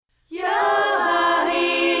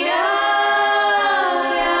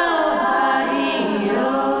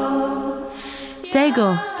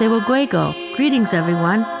Sego, Sewagwego. Greetings,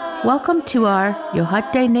 everyone. Welcome to our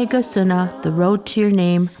Hotinohsion, The Road to Your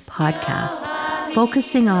Name podcast,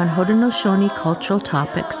 focusing on Hotinohsion cultural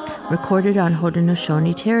topics recorded on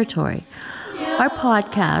Hotinohsion territory. Our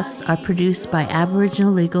podcasts are produced by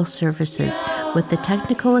Aboriginal Legal Services with the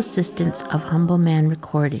technical assistance of Humble Man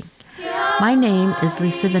Recording. My name is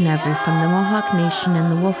Lisa Venevri from the Mohawk Nation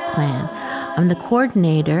and the Wolf Clan. I'm the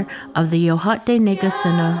coordinator of the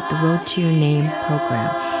Hotinohsion, The Road to Your Name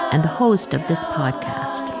program and the host of this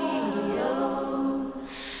podcast.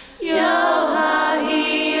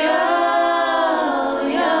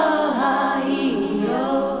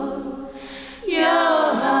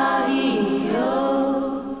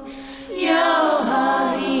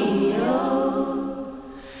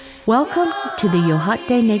 Welcome to the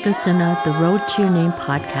Hotinohsion, The Road to Your Name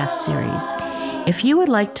podcast series. If you would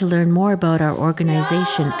like to learn more about our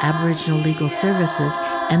organization, Aboriginal Legal Services,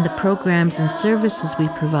 and the programs and services we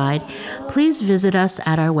provide, please visit us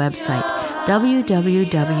at our website,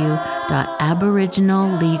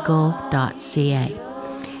 www.aboriginallegal.ca.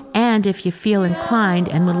 And if you feel inclined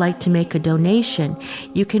and would like to make a donation,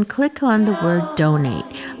 you can click on the word donate,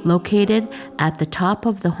 located at the top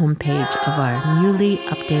of the homepage of our newly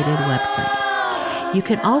updated website. You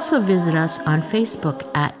can also visit us on Facebook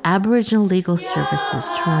at Aboriginal Legal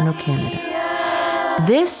Services, Toronto, Canada.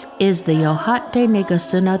 This is the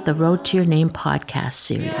Hotinohsion, The Road to Your Name podcast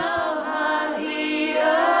series.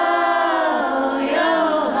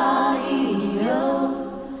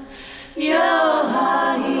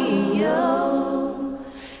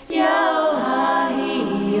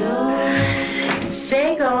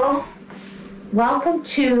 Sego, welcome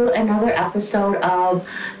to another episode of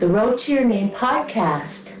the Road to Your Name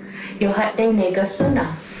podcast, Hotinohsion.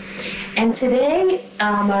 And today,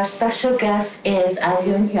 our special guest is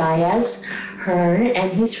Aronhiaies Herne,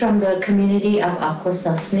 and he's from the community of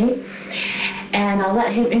Akwesasne. And I'll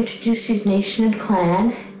let him introduce his nation and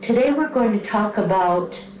clan. Today, we're going to talk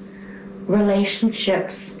about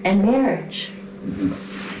relationships and marriage.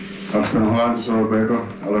 Hotinohsion,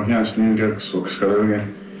 Aronhiaies Herne,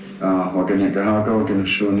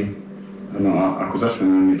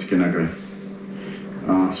 Akwesasne.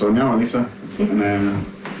 So now, Lisa, and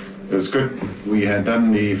it was good. We had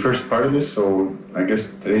done the first part of this, so I guess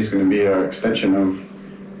today's going to be our extension of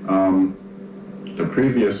the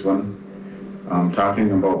previous one,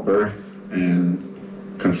 talking about birth and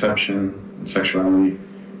conception, and sexuality,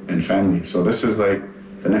 and family. So this is like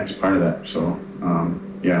the next part of that. So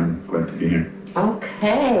yeah, I'm glad to be here.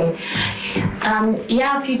 Okay.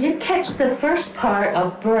 If you did catch the first part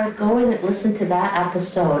of birth, go and listen to that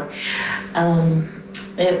episode.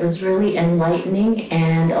 It was really enlightening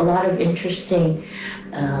and a lot of interesting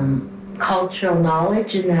cultural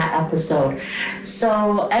knowledge in that episode.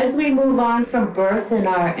 So as we move on from birth in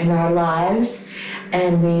our lives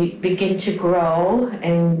and we begin to grow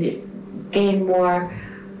and gain more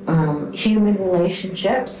human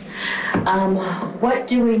relationships, what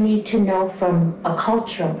do we need to know from a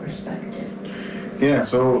cultural perspective? Yeah,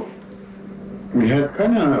 so we had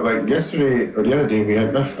kind of like yesterday or the other day, we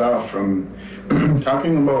had left off from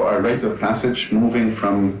talking about our rites of passage, moving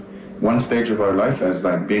from one stage of our life as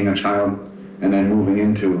like being a child and then moving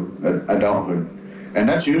into adulthood. And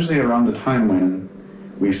that's usually around the time when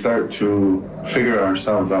we start to figure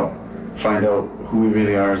ourselves out, find out who we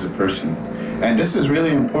really are as a person. And this is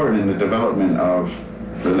really important in the development of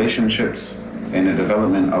relationships and the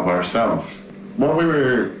development of ourselves. What we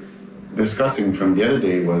were discussing from the other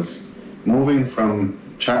day was moving from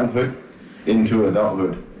childhood into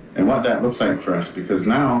adulthood and what that looks like for us, because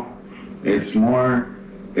now it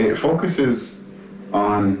focuses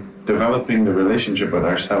on developing the relationship with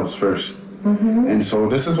ourselves first. Mm-hmm. And so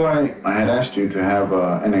this is why I had asked you to have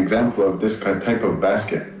an example of this type of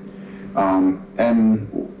basket. And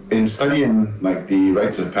in studying like the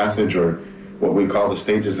rites of passage, or what we call the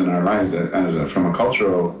stages in our lives from a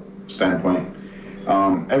cultural standpoint,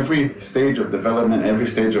 every stage of development, every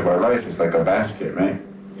stage of our life is like a basket, right?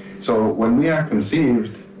 So when we are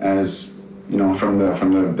conceived, as you know, from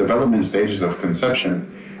the development stages of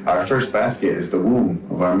conception, our first basket is the womb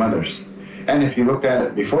of our mothers. And if you looked at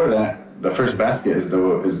it before that, the first basket is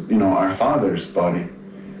our father's body.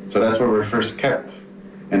 So that's where we're first kept.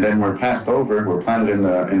 And then we're passed over, we're planted in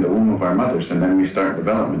the womb of our mothers, and then we start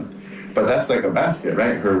development. But that's like a basket,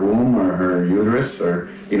 right? Her womb or her uterus, or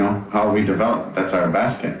how we develop, that's our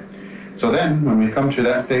basket. So then when we come to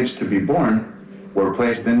that stage to be born, we're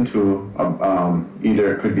placed into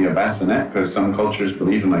either it could be a bassinet, because some cultures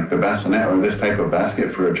believe in like the bassinet or this type of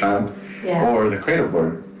basket for a child, or the cradle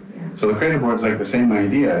board. Yeah. So the cradle board's like the same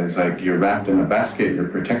idea. It's like you're wrapped in a basket, you're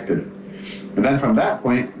protected. And then from that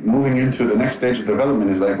point, moving into the next stage of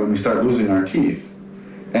development is like when we start losing our teeth.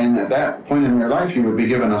 And at that point in your life, you would be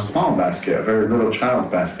given a small basket, a very little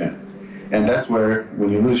child's basket. And that's where, when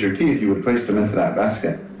you lose your teeth, you would place them into that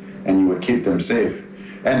basket and you would keep them safe.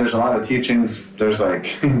 And there's a lot of teachings. There's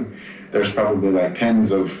like, there's probably like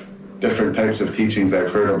tens of different types of teachings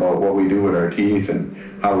I've heard about what we do with our teeth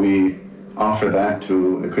and how we offer that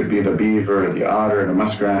to, it could be the beaver, or the otter, or the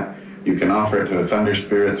muskrat. You can offer it to the thunder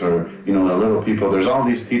spirits or, the little people. There's all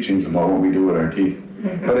these teachings about what we do with our teeth.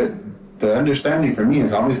 Mm-hmm. But the understanding for me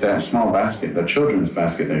is always that small basket, the children's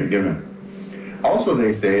basket that you're given. Also,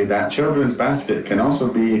 they say that children's basket can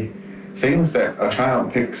also be things that a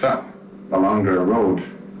child picks up along their road.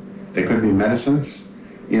 They could be medicines,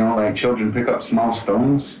 like children pick up small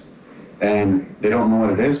stones and they don't know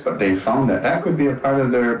what it is, but they found that could be a part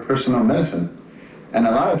of their personal medicine. And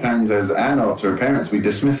a lot of times as adults or parents, we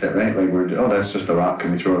dismiss it, right? Like that's just a rock,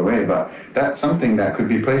 and we throw it away. But that's something that could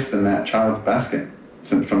be placed in that child's basket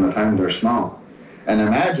from the time they're small. And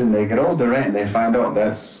imagine they get older, right? And they find out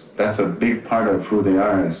that's a big part of who they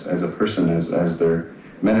are as a person, as their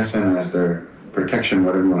medicine, as their protection,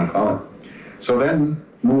 whatever you want to call it. So then,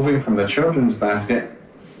 moving from the children's basket,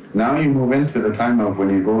 now you move into the time of when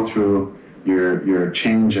you go through your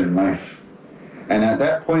change in life. And at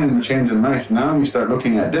that point in the change in life, now you start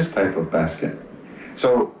looking at this type of basket.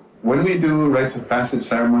 So when we do rites of passage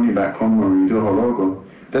ceremony back home, where we do a hologo,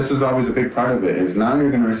 this is always a big part of it, is now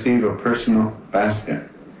you're going to receive a personal basket.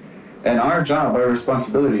 And our job, our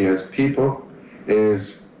responsibility as people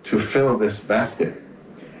is to fill this basket.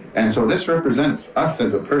 And so this represents us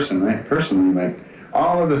as a person, right? Personally, like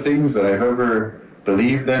all of the things that I've ever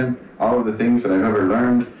believed in, all of the things that I've ever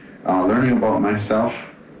learned, learning about myself,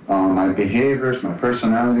 my behaviors, my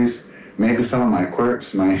personalities, maybe some of my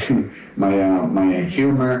quirks, my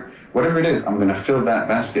humor, whatever it is, I'm going to fill that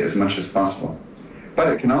basket as much as possible. But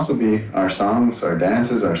it can also be our songs, our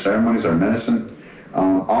dances, our ceremonies, our medicine.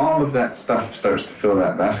 All of that stuff starts to fill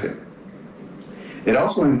that basket. It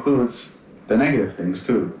also includes the negative things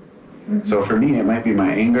too. Mm-hmm. So for me, it might be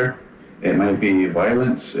my anger, it might be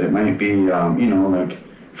violence, it might be, like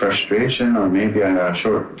frustration, or maybe I got a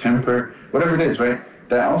short temper, whatever it is, right?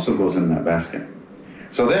 That also goes in that basket.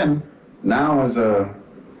 So then, now as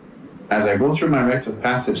I go through my rites of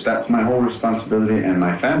passage, that's my whole responsibility and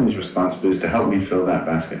my family's responsibility is to help me fill that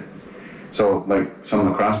basket. So like some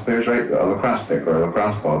lacrosse players, right? A lacrosse stick or a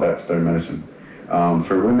lacrosse ball, that's their medicine.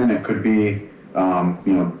 For women, it could be,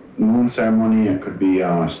 moon ceremony, it could be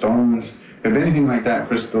stones, it could be anything like that,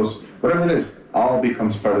 crystals, whatever it is, all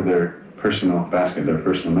becomes part of their personal basket, their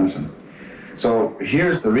personal medicine. So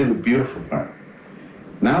here's the really beautiful part.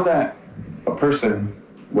 Now that a person,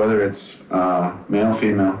 whether it's male,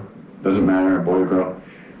 female, doesn't matter, boy or girl,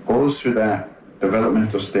 goes through that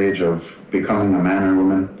developmental stage of becoming a man or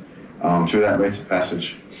woman, through that rites of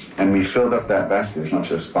passage, and we filled up that basket as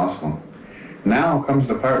much as possible. Now comes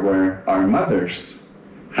the part where our mothers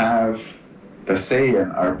have the say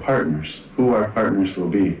in our partners, who our partners will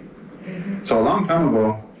be. Mm-hmm. So a long time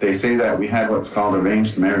ago, they say that we had what's called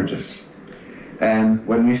arranged marriages. And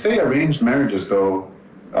when we say arranged marriages, though,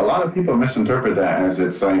 a lot of people misinterpret that as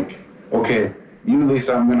it's like, okay, you,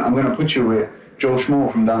 Lisa, I'm gonna put you with Joe Schmo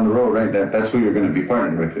from down the road, right? That's who you're gonna be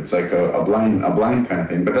partnered with. It's like a blind kind of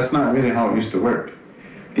thing. But that's not really how it used to work.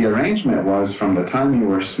 The arrangement was from the time you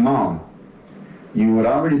were small, you would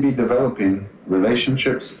already be developing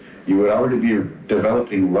relationships, you would already be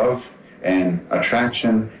developing love and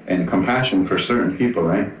attraction and compassion for certain people,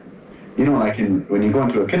 right? Like when you go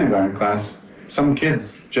into a kindergarten class, some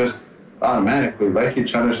kids just automatically like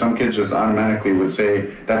each other. Some kids just automatically would say,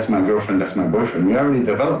 that's my girlfriend, that's my boyfriend. We already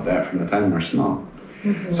developed that from the time we're small.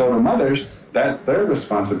 Mm-hmm. So the mothers, that's their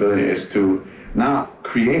responsibility, is to not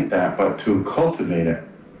create that, but to cultivate it,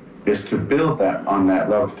 is to build that on that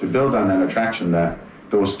love, to build on that attraction that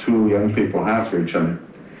those two young people have for each other.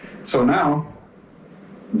 So now,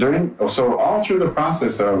 all through the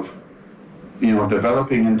process of,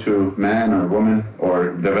 developing into man or woman,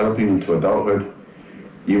 or developing into adulthood,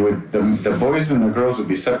 the boys and the girls would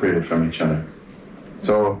be separated from each other.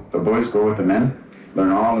 So the boys go with the men,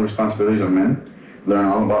 learn all the responsibilities of men, learn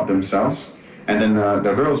all about themselves, and then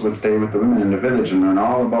the girls would stay with the women in the village and learn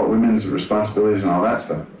all about women's responsibilities and all that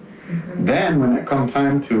stuff. Mm-hmm. Then when it come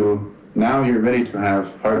time to, now you're ready to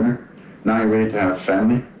have partner, now you're ready to have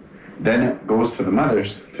family, then it goes to the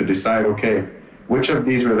mothers to decide, okay, which of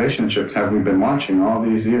these relationships have we been watching all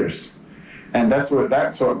these years? And that's what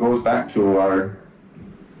goes back to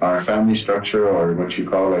our family structure, or what you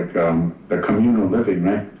call like the communal living,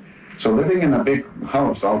 right? So living in a big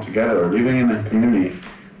house all together, or living in a community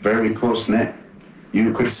very close-knit,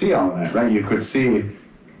 you could see all of that, right? You could see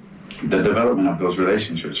the development of those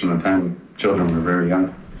relationships from the time children were very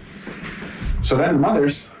young. So then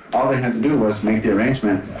mothers, all they had to do was make the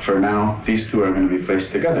arrangement for now these two are going to be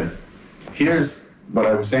placed together. Here's what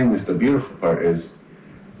I was saying is the beautiful part is,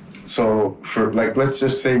 so for like, let's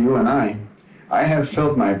just say you and I have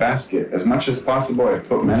filled my basket as much as possible. I've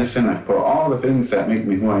put medicine, I've put all the things that make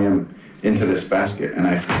me who I am into this basket, and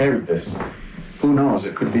I've carried this. Who knows,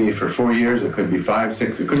 it could be for 4 years, it could be 5,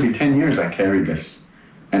 6, it could be 10 years I carried this.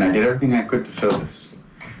 And I did everything I could to fill this.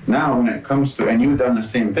 Now when it comes to, and you've done the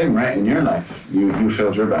same thing, right, in your life, you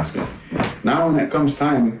filled your basket. Now when it comes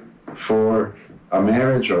time for a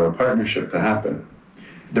marriage or a partnership to happen,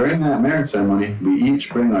 during that marriage ceremony, we each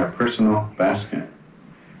bring our personal basket.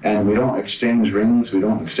 And we don't exchange rings, we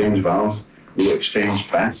don't exchange vows, we exchange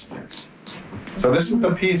baskets. So this is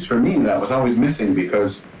the piece for me that was always missing,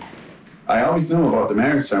 because I always knew about the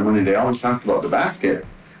marriage ceremony, they always talked about the basket,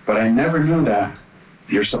 but I never knew that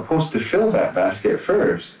you're supposed to fill that basket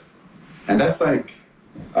first. And that's like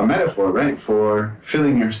a metaphor, right, for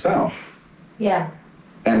filling yourself. Yeah.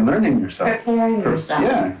 And learning yourself. Preparing yourself.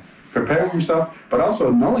 Yeah. Preparing yourself, but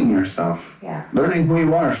also knowing yourself. Yeah. Learning who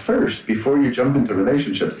you are first before you jump into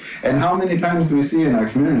relationships. And how many times do we see in our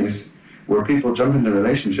communities where people jump into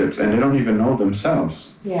relationships and they don't even know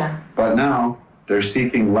themselves? Yeah. But now they're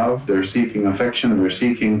seeking love, they're seeking affection, they're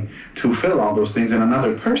seeking to fill all those things in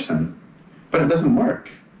another person. But it doesn't work.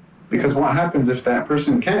 Because what happens if that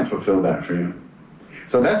person can't fulfill that for you?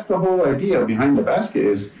 So that's the whole idea behind the basket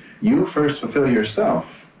is you first fulfill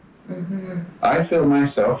yourself. Mm-hmm. I fill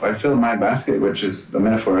myself, I fill my basket, which is the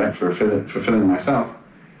metaphor, right, for fulfilling myself.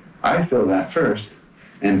 I fill that first,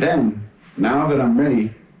 and then, now that I'm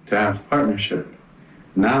ready to have partnership,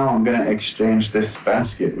 now I'm going to exchange this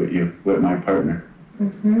basket with you, with my partner.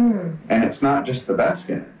 Mm-hmm. And it's not just the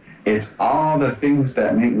basket. It's all the things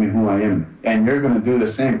that make me who I am. And you're going to do the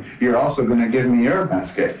same. You're also going to give me your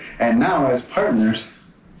basket. And now, as partners,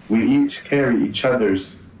 we each carry each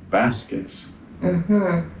other's baskets.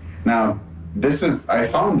 Mm-hmm. Now, I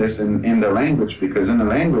found this in the language, because in the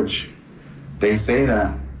language, they say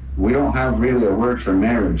that we don't have really a word for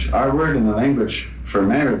marriage. Our word in the language for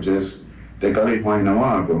marriage is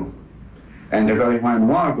Hotinohsion. And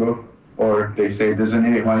Hotinohsion, or they say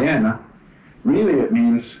Hotinohsion, really it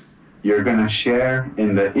means you're going to share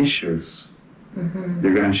in the issues. Mm-hmm.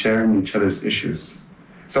 You're going to share in each other's issues.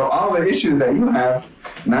 So all the issues that you have,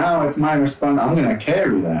 now it's my response, I'm going to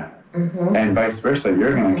carry that. Mm-hmm. And vice versa,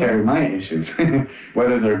 you're going to carry my issues,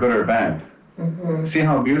 whether they're good or bad. Mm-hmm. See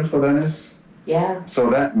how beautiful that is? Yeah. So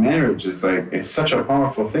that marriage is like, it's such a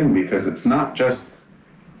powerful thing, because it's not just,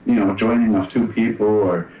 joining of two people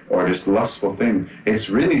or this lustful thing. It's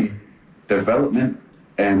really development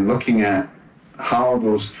and looking at how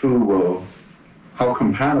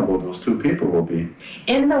compatible those two people will be.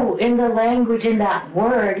 In the language, in that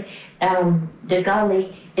word,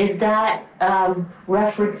 Degali, is that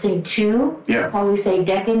referencing two? Yeah. How we say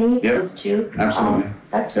Degani is two? Absolutely.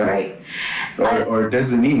 That's great. Or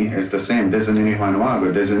Desini is the same. Desini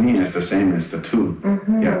Hotinohsion. Desini is the same as the two.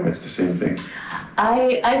 Mm-hmm. Yeah, it's the same thing.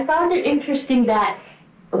 I found it interesting that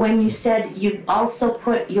when you said you also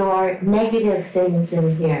put your negative things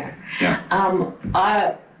in here.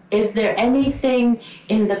 Yeah. Is there anything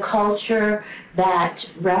in the culture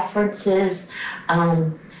that references,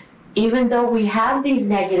 even though we have these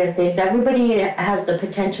negative things, everybody has the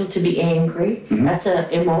potential to be angry. Mm-hmm. That's an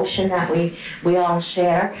emotion that we all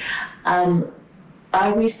share.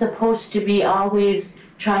 Are we supposed to be always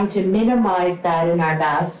trying to minimize that in our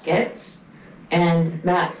baskets and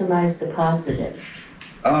maximize the positive?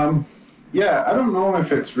 Yeah, I don't know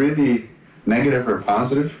if it's really negative or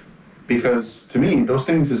positive. Because to me, those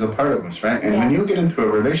things is a part of us, right? And when you get into a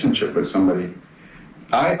relationship with somebody,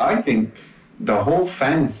 I think the whole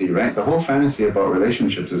fantasy, right? The whole fantasy about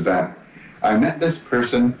relationships is that I met this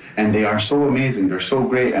person and they are so amazing, they're so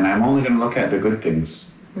great, and I'm only going to look at the good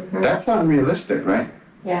things. Mm-hmm. That's unrealistic, right?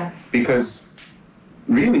 Yeah. Because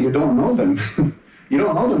really, you don't know them. You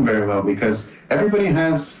don't know them very well, because everybody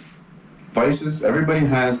has vices, everybody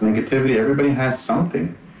has negativity, everybody has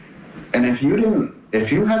something. And if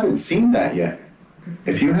you haven't seen that yet,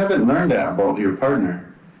 if you haven't learned that about your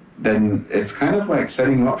partner, then it's kind of like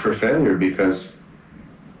setting you up for failure, because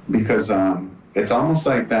it's almost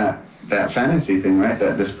like that fantasy thing, right?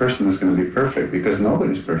 That this person is going to be perfect, because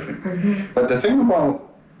nobody's perfect. Mm-hmm. But the thing about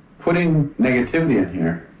putting negativity in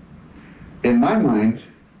here, in my mind,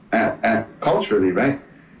 at culturally, right?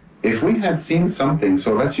 If we had seen something,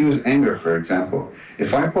 so let's use anger for example.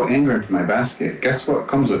 If I put anger into my basket, guess what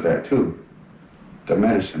comes with that too? The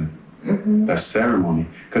medicine. the ceremony,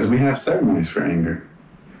 because we have ceremonies for anger.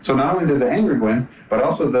 So not only does the anger go in, but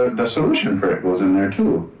also the solution for it goes in there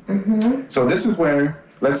too. So this is where,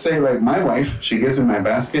 let's say like my wife, she gives me my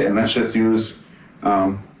basket, and let's just use,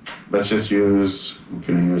 what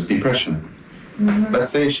can I use? Depression. Let's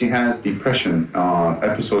say she has depression,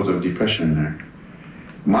 episodes of depression in there.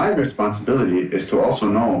 My responsibility is to also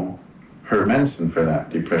know her medicine for that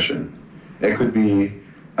depression. It could be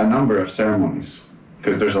a number of ceremonies,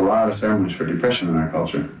 because there's a lot of ceremonies for depression in our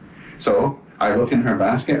culture. So I look in her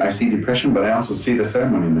basket, I see depression, but I also see the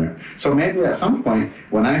ceremony in there. So maybe at some point,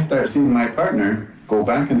 when I start seeing my partner go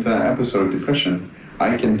back into that episode of depression,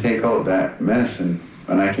 I can take out that medicine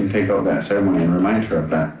and I can take out that ceremony and remind her of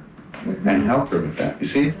that and help her with that. You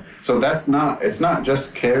see? So it's not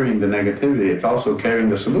just carrying the negativity, it's also carrying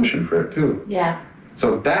the solution for it too. Yeah.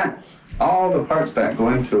 So that's all the parts that go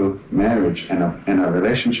into marriage and a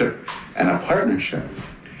relationship and a partnership.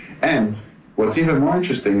 And what's even more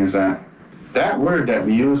interesting is that word that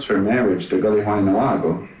we use for marriage, the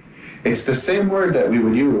Hotinohsion, it's the same word that we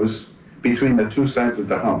would use between the two sides of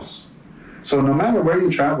the house. So no matter where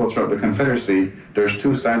you travel throughout the Confederacy, there's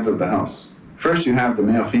two sides of the house. First you have the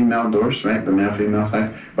male-female doors, right, the male-female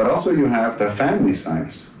side, but also you have the family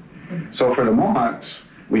sides. So for the Mohawks,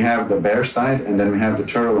 we have the bear side, and then we have the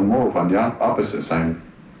turtle and wolf on the opposite side.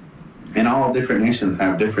 And all different nations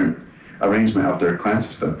have different arrangement of their clan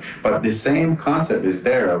system. But the same concept is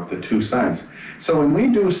there of the two sides. So when we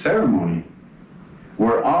do ceremony,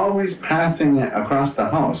 we're always passing it across the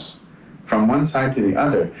house from one side to the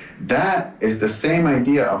other. That is the same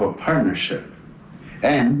idea of a partnership.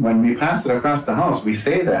 And when we pass it across the house, we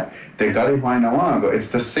say that the Hotinohsion, it's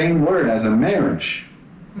the same word as a marriage.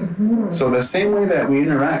 So the same way that we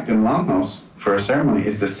interact in Longhouse for a ceremony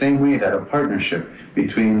is the same way that a partnership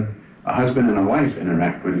between a husband and a wife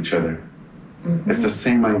interact with each other. It's the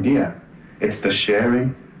same idea. It's the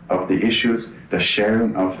sharing of the issues, the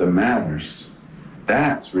sharing of the matters.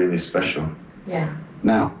 That's really special. Yeah.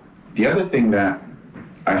 Now, the other thing that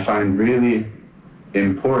I find really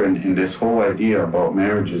important in this whole idea about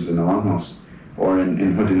marriages in the Longhouse, or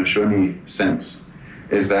in Hotinohsion sense,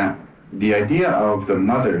 is that the idea of the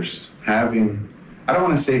mothers having, I don't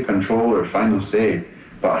want to say control or final say,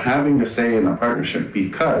 but having the say in a partnership,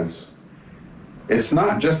 because it's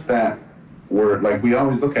not just that we're, like we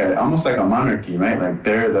always look at it, almost like a monarchy, right? Like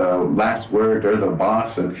they're the last word, they're the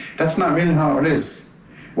boss, and that's not really how it is.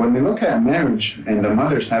 When we look at marriage and the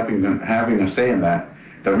mothers having a say in that,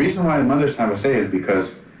 the reason why the mothers have a say is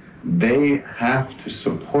because they have to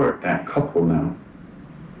support that couple now.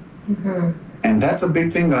 And that's a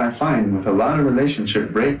big thing that I find with a lot of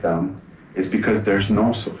relationship breakdown, is because there's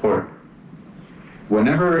no support.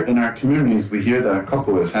 Whenever in our communities we hear that a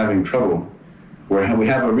couple is having trouble, where we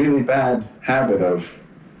have a really bad habit of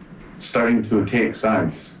starting to take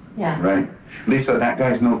sides, right? Lisa, that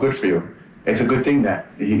guy's no good for you. It's a good thing that,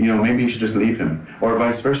 maybe you should just leave him. Or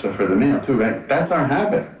vice versa for the male too, right? That's our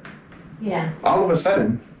habit. Yeah. All of a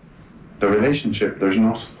sudden, the relationship, there's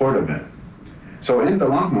no support of it. So in the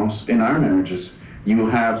Longhouse, in our marriages, you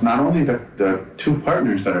have not only the two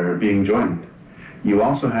partners that are being joined, you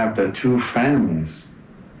also have the two families.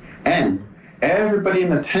 And everybody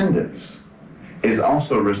in attendance is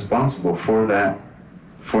also responsible for that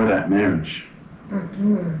marriage.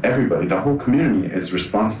 Everybody, the whole community is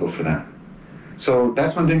responsible for that. So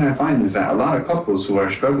that's one thing I find, is that a lot of couples who are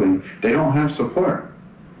struggling, they don't have support.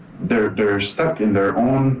 They're stuck in their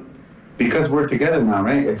own, because we're together now,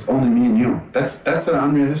 right? It's only me and you. That's an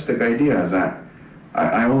unrealistic idea, is that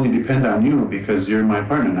I only depend on you because you're my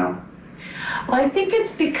partner now. Well, I think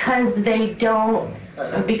it's because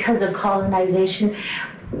because of colonization,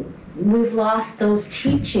 we've lost those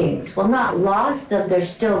teachings. Well, not lost them, they're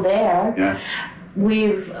still there. Yeah.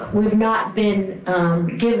 We've not been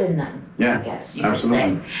given them. Yeah, I guess you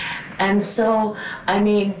absolutely. would say. And so,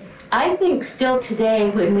 I think still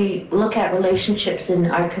today, when we look at relationships in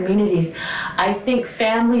our communities, I think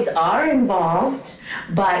families are involved,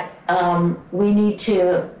 but we need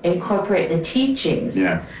to incorporate the teachings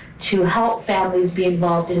to help families be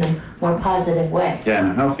involved in a more positive way. Yeah,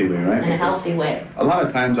 in a healthy way, right? In a healthy way. A lot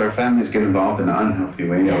of times our families get involved in an unhealthy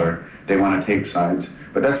way, or they want to take sides,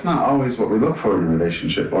 but that's not always what we look for in a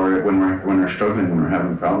relationship, or when we're struggling, when we're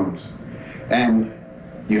having problems. And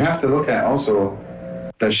you have to look at also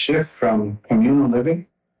the shift from communal living,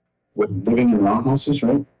 with living in longhouses,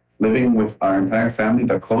 right? Living with our entire family,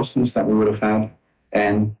 the closeness that we would have had,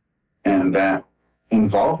 and that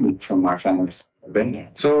involvement from our families that have been there.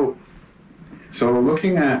 So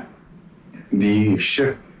looking at the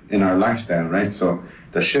shift in our lifestyle, right? So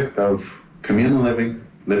the shift of communal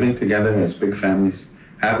living together as big families,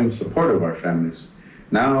 having support of our families.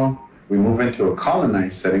 Now we move into a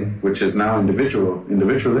colonized setting, which is now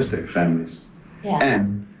individualistic families. Yeah.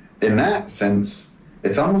 And in that sense,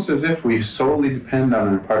 it's almost as if we solely depend on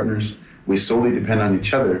our partners, we solely depend on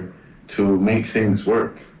each other to make things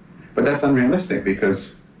work. But that's unrealistic,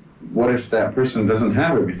 because what if that person doesn't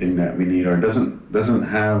have everything that we need, or doesn't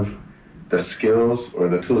have the skills or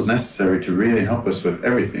the tools necessary to really help us with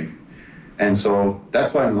everything? And so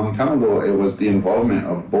that's why a long time ago it was the involvement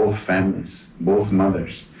of both families, both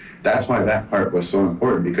mothers. That's why that part was so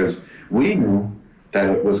important, because we knew that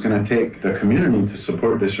it was going to take the community to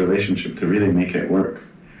support this relationship to really make it work.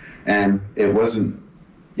 And it wasn't,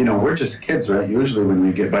 we're just kids, right? Usually when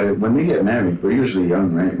we get married, we're usually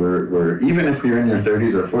young, right? We're even if you're in your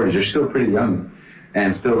 30s or 40s, you're still pretty young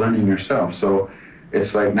and still learning yourself. So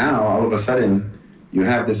it's like now, all of a sudden, you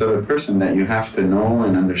have this other person that you have to know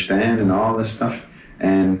and understand and all this stuff.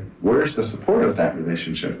 And where's the support of that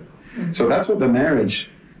relationship? Mm-hmm. So that's what the marriage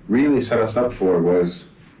really set us up for, was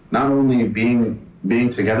not only being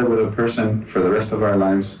together with a person for the rest of our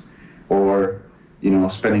lives, or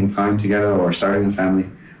spending time together or starting a family,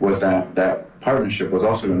 was that partnership was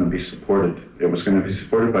also going to be supported. It was going to be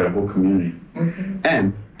supported by the whole community. Mm-hmm.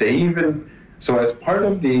 And so as part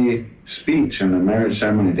of the speech and the marriage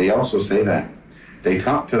ceremony, they also say that they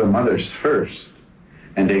talk to the mothers first,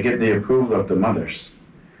 and they get the approval of the mothers,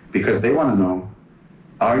 because they want to know,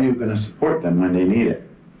 are you going to support them when they need it?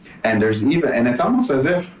 And it's almost as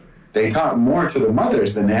if they talk more to the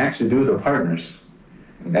mothers than they actually do the partners.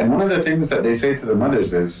 And one of the things that they say to the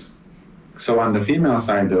mothers is, so on the female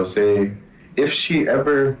side, they'll say, if she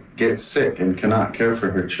ever gets sick and cannot care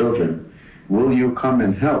for her children, will you come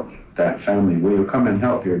and help that family? Will you come and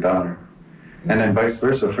help your daughter? And then vice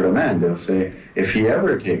versa for the man, they'll say, if he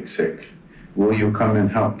ever takes sick, will you come and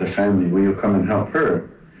help the family? Will you come and help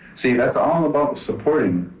her? See, that's all about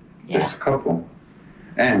supporting this couple.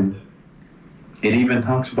 And it even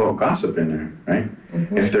talks about gossip in there, right?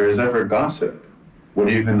 Mm-hmm. If there is ever gossip, how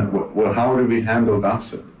do we handle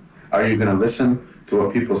gossip? Are you going to listen to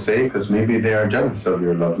what people say? Because maybe they are jealous of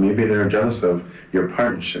your love. Maybe they are jealous of your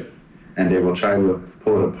partnership, and they will try to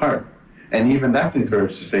pull it apart. And even that's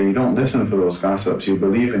encouraged to say, you don't listen to those gossips. You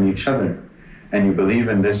believe in each other, and you believe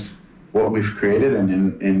in this, what we've created, and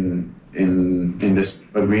in this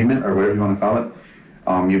agreement, or whatever you want to call it.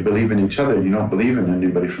 You believe in each other. You don't believe in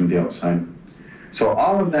anybody from the outside. So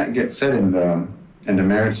all of that gets said in the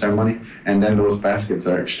marriage ceremony, and then those baskets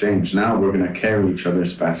are exchanged. Now we're going to carry each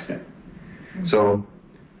other's basket. Mm-hmm. So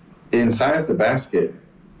inside of the basket,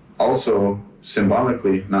 also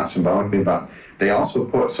not symbolically, but they also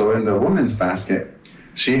put, so in the woman's basket,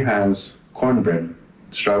 she has cornbread,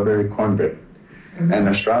 strawberry cornbread. Mm-hmm. And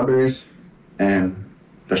the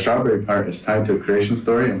strawberry part is tied to a creation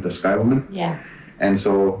story of the Sky Woman. Yeah. And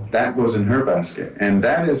so that goes in her basket. And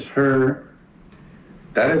that is her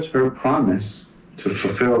promise to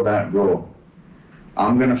fulfill that role.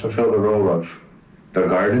 I'm going to fulfill the role of the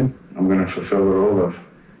garden. I'm going to fulfill the role of,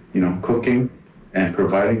 cooking and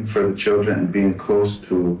providing for the children and being close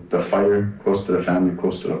to the fire, close to the family,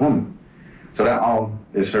 close to the home. So that all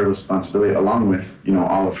is her responsibility, along with,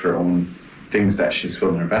 all of her own things that she's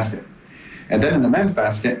filled in her basket. And then in the men's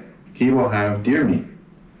basket, he will have deer meat.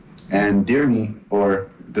 And deer meat, or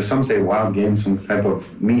some say wild game, some type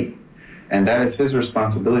of meat. And that is his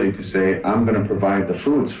responsibility to say, I'm going to provide the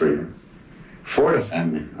foods for you, for the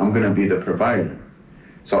family. I'm going to be the provider.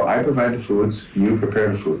 So I provide the foods, you prepare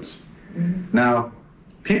the foods. Mm-hmm. Now,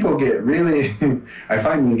 people get really, I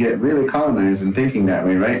find we get really colonized in thinking that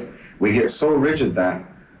way, right? We get so rigid that,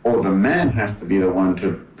 the man has to be the one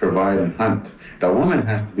to provide and hunt. The woman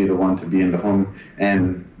has to be the one to be in the home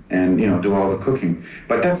and do all the cooking.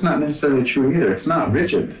 But that's not necessarily true either. It's not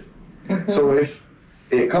rigid. Mm-hmm. So if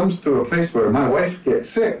it comes to a place where my wife gets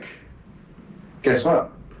sick, guess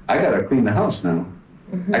what? I gotta clean the house now.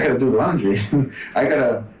 Mm-hmm. I gotta do the laundry. I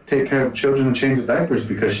gotta take care of the children and change the diapers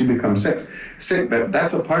because she becomes sick.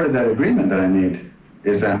 That's a part of that agreement that I made,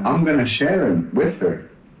 is that I'm gonna share with her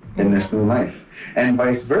in this new life. And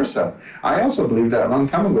vice versa. I also believed that a long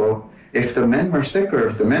time ago, if the men were sick, or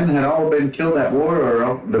if the men had all been killed at war,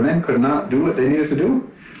 or the men could not do what they needed to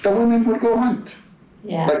do, the women would go hunt.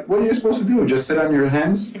 Yeah. Like, what are you supposed to do? Just sit on your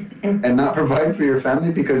hands and not provide for your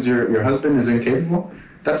family because your husband is incapable?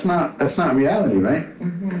 That's not reality, right?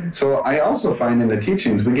 Mm-hmm. So I also find in the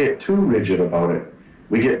teachings we get too rigid about it.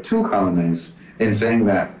 We get too colonized in saying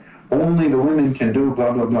that only the women can do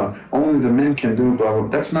blah blah blah, only the men can do blah blah.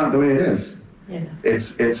 That's not the way it is. Yeah.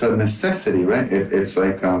 It's a necessity, right? It's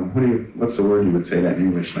like what's the word you would say that in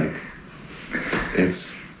English? Like,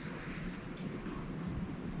 it's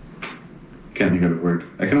can't think of the word.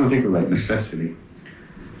 I can only think of like necessity.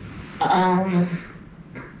 What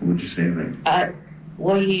would you say, like?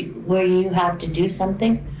 Where you have to do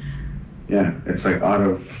something. Yeah, it's like out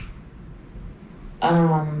of.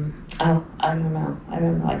 I don't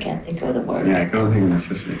know. I can't think of the word. Yeah, I can only think of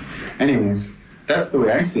necessity. Anyways, that's the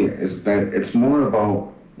way I see it. Is that it's more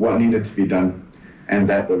about what needed to be done, and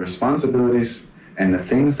that the responsibilities and the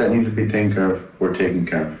things that needed to be taken care of were taken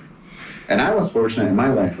care of. And I was fortunate in my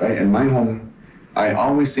life, right? In my home, I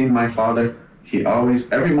always seen my father. He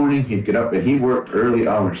always, every morning he'd get up and he worked early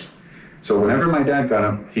hours. So whenever my dad got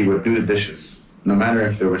up, he would do the dishes. No matter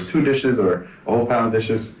if there was 2 dishes or a whole pile of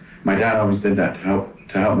dishes, my dad always did that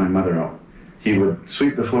to help my mother out. He would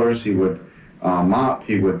sweep the floors, he would mop,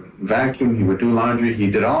 he would vacuum, he would do laundry.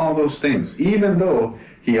 He did all those things, even though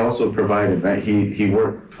he also provided, right? He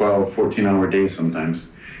worked 12, 14-hour days sometimes.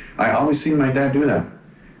 I always seen my dad do that.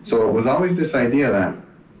 So it was always this idea that,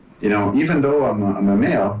 you know, even though I'm a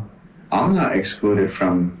male, I'm not excluded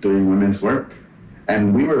from doing women's work.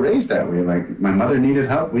 And we were raised that way. Like, my mother needed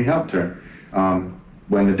help, we helped her.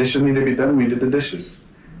 When the dishes needed to be done, we did the dishes.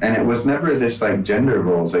 And it was never this, like, gender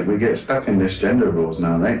roles. Like, we get stuck in this gender roles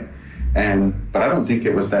now, right? But I don't think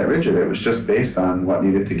it was that rigid. It was just based on what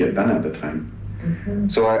needed to get done at the time. Mm-hmm.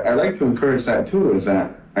 So I like to encourage that, too, is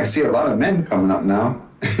that I see a lot of men coming up now.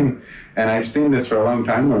 And I've seen this for a long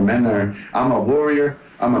time, where men are, I'm a warrior,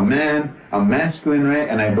 I'm a man, I'm masculine, right?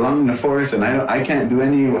 And I belong in the forest, and I can't do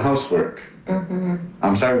any housework. Mm-hmm.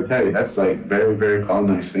 I'm sorry to tell you, that's like very, very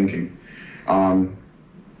colonized thinking.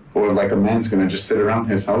 Or like a man's gonna just sit around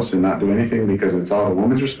his house and not do anything because it's all a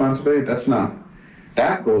woman's responsibility. That's not.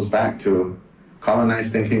 That goes back to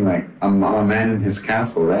colonized thinking, like I'm a man in his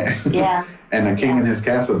castle, right? Yeah. And a king in his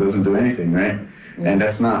castle doesn't do anything, right? Mm-hmm. And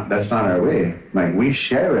that's not our way. Like, we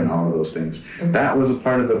share in all of those things. Mm-hmm. That was a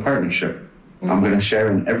part of the partnership. Mm-hmm. I'm gonna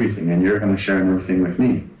share in everything, and you're gonna share in everything with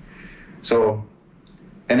me. So,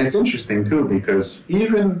 and it's interesting too, because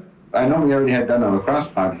even, I know we already had done a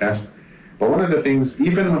lacrosse podcast, but one of the things,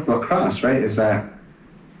 even with lacrosse, right, is that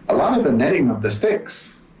a lot of the netting of the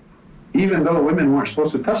sticks, even though women weren't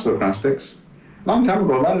supposed to touch lacrosse sticks, a long time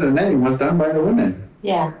ago, a lot of the netting was done by the women.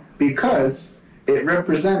 Yeah. Because it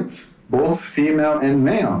represents both female and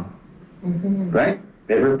male, mm-hmm. right?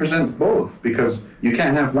 It represents both, because you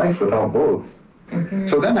can't have life without both. Mm-hmm.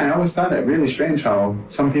 So then I always thought it really strange how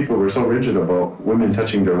some people were so rigid about women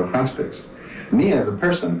touching their lacrosse sticks. Me as a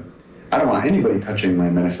person, I don't want anybody touching my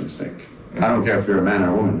medicine stick. Mm-hmm. I don't care if you're a man or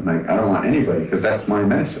a woman. Like, I don't want anybody, because that's my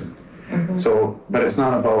medicine. Mm-hmm. So, but it's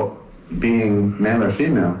not about being male or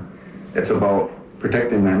female. It's about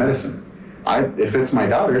protecting my medicine. If it's my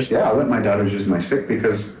daughters, yeah, I'll let my daughters use my stick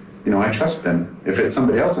because, you know, I trust them. If it's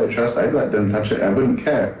somebody else I trust, I'd let them touch it. I wouldn't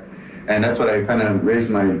care. And that's what I kind of raised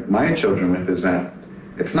my children with, is that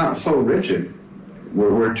it's not so rigid.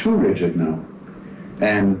 We're too rigid now.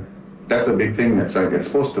 And that's a big thing. That's like, it's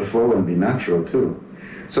supposed to flow and be natural too.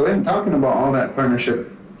 So in talking about all that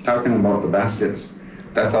partnership, talking about the baskets,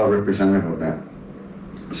 that's all representative of that.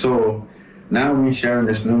 So now we share in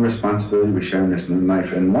this new responsibility, we share in this new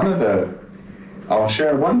life. And I'll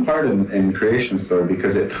share one part in creation story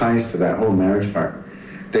because it ties to that whole marriage part.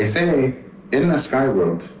 They say in the sky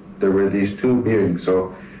world, there were these 2 beings.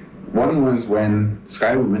 So one was when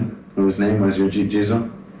Sky Woman, whose name was Yujijizo,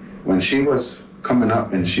 when she was coming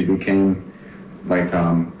up and she became like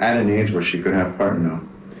at an age where she could have partner now.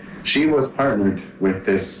 She was partnered with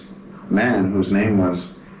this man whose name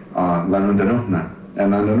was Lanundanuhna.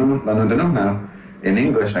 And Lanundanuhna, in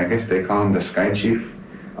English, I guess they call him the Sky Chief,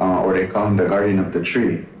 or they call him the Guardian of the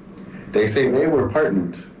Tree. They say they were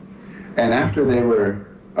partnered. And after they were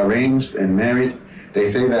arranged and married, they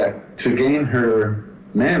say that to gain her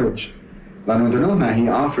marriage, Lanundanuhna, he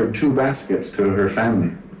offered 2 baskets to her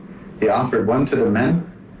family. He offered one to the men,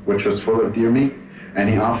 which was full of deer meat, and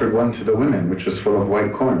he offered one to the women, which was full of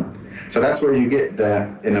white corn. So that's where you get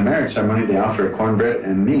in the marriage ceremony, they offer cornbread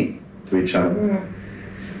and meat to each other. Mm.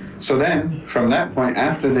 So then, from that point,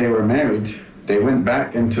 after they were married, they went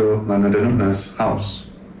back into Lanundanuhna's house.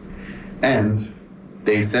 And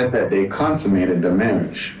they said that they consummated the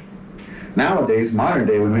marriage. Nowadays, modern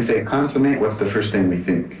day, when we say consummate, what's the first thing we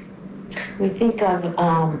think? We think of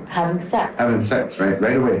having sex. Having sex, right?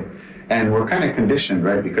 Right away. And we're kind of conditioned,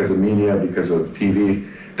 right? Because of media, because of TV.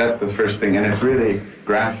 That's the first thing. And it's really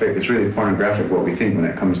graphic, it's really pornographic what we think when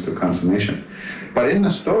it comes to consummation. But in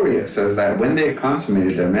the story, it says that when they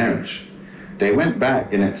consummated their marriage, they went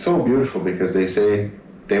back, and it's so beautiful because they say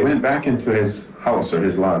they went back into his house or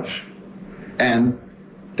his lodge, and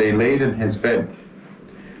they laid in his bed.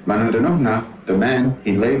 Lanundanuhna, the man,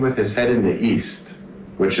 he laid with his head in the east,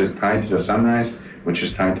 which is tied to the sunrise, which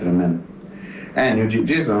is tied to the men. And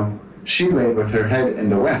Ujijizo, she laid with her head in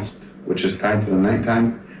the west, which is tied to the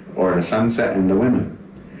nighttime or the sunset and the women.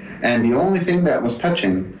 And the only thing that was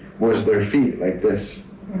touching was their feet, like this.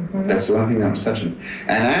 That's the only thing that was touching.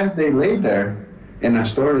 And as they laid there, in a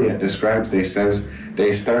story it describes, they says,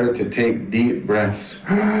 they started to take deep breaths.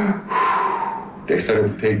 They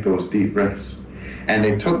started to take those deep breaths. And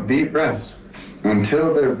they took deep breaths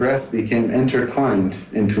until their breath became intertwined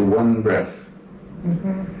into one breath.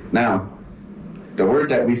 Now, the word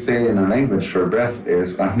that we say in our language for breath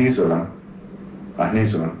is ahnisala.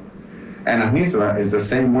 Ahnisala. And ahnisala is the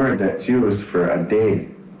same word that's used for a day.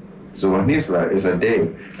 So ahnisala is a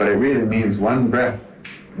day, but it really means one breath.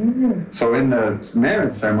 So in the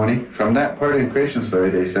marriage ceremony, from that part in creation story,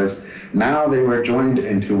 they says, now they were joined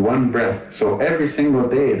into one breath. So every single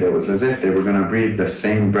day, it was as if they were going to breathe the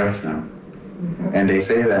same breath now. And they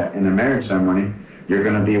say that in the marriage ceremony, you're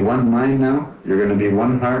going to be one mind now, you're going to be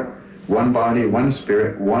one heart, one body, one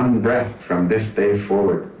spirit, one breath from this day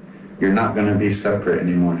forward. You're not going to be separate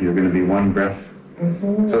anymore. You're going to be one breath.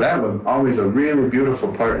 So that was always a really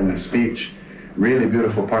beautiful part in the speech, really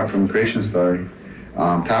beautiful part from the creation story,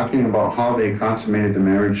 talking about how they consummated the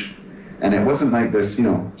marriage. And it wasn't like this,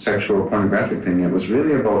 sexual pornographic thing. It was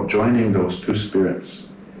really about joining those two spirits.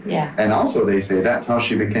 Yeah. And also they say that's how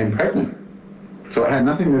she became pregnant. So it had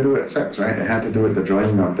nothing to do with sex, right? It had to do with the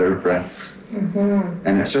joining of their breaths.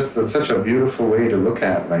 And it's such a beautiful way to look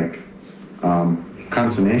at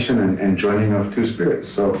consummation and joining of two spirits.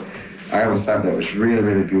 So I always thought that was really,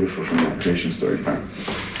 really beautiful from that creation story part.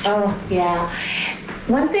 Oh, yeah.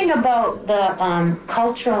 One thing about the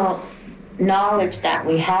cultural knowledge that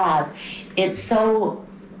we have, it's so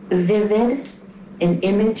vivid in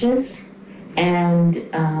images and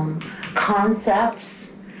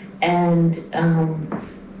concepts, and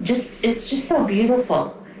it's just so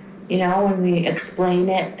beautiful, when we explain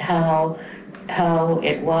it, how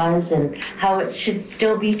it was and how it should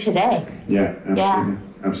still be today. Yeah, absolutely. Yeah.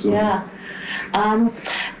 Absolutely. Yeah.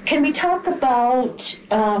 Can we talk about,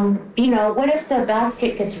 what if the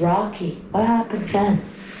basket gets rocky? What happens then?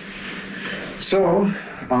 So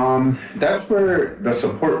that's where the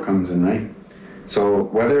support comes in, right? So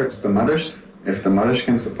whether it's the mothers, if the mothers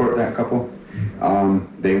can support that couple,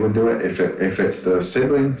 they would do it. If it's the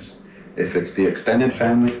siblings, if it's the extended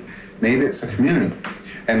family, maybe it's the community.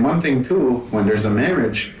 And one thing too, when there's a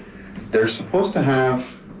marriage, they're supposed to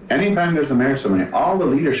have, anytime there's a marriage ceremony, all the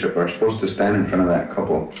leadership are supposed to stand in front of that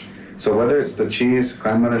couple. So whether it's the chiefs,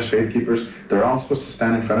 clan mothers, faith keepers, they're all supposed to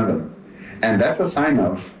stand in front of them. And that's a sign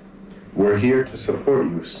of, we're here to support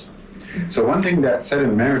you. So one thing that's said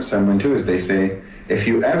in marriage ceremony too is they say, if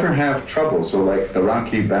you ever have trouble, so like the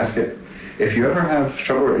rocky basket, if you ever have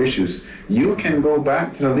trouble or issues, you can go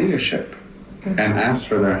back to the leadership and ask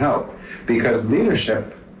for their help. Because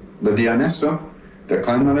leadership, the Dianeso, the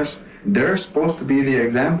clan mothers, they're supposed to be the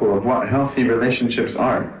example of what healthy relationships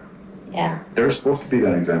are. Yeah. They're supposed to be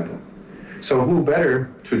that example. So who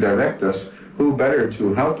better to direct us, who better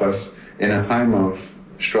to help us in a time of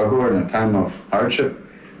struggle or in a time of hardship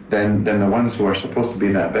than the ones who are supposed to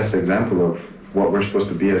be that best example of what we're supposed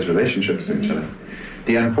to be as relationships to each other.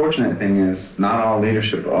 The unfortunate thing is not all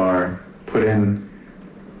leadership are put in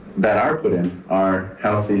are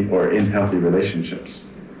healthy or in healthy relationships,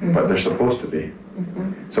 but they're supposed to be.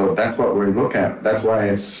 So that's what we look at. That's why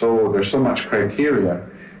there's so much criteria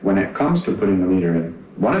when it comes to putting a leader in.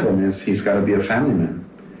 One of them is he's got to be a family man.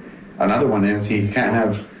 Another one is he can't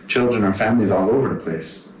have children or families all over the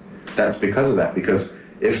place. That's because of that. Because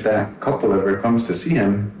if that couple ever comes to see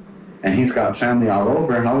him and he's got family all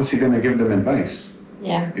over, how is he going to give them advice?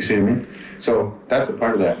 Yeah. You see what I mean? So that's a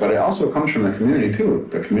part of that. But it also comes from the community too,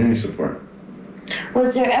 the community support.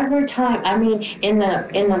 Was there ever a time, in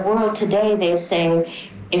the world today, they say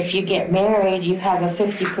if you get married, you have a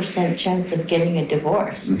 50% chance of getting a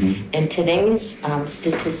divorce in today's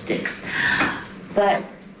statistics. But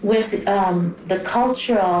with the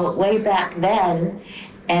cultural way back then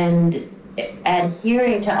and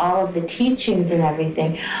adhering to all of the teachings and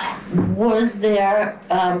everything, was there,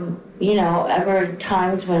 ever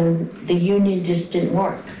times when the union just didn't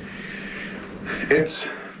work?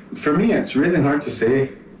 For me, it's really hard to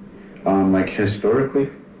say, historically.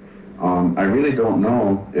 I really don't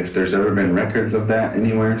know if there's ever been records of that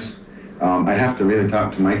anywhere. I'd have to really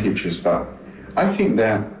talk to my teachers, but I think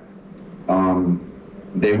that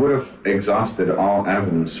they would have exhausted all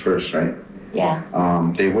avenues first, right?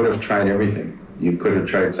 Yeah. They would have tried everything. You could have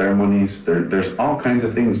tried ceremonies. There's all kinds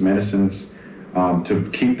of things, medicines, to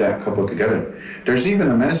keep that couple together. There's even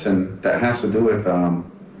a medicine that has to do with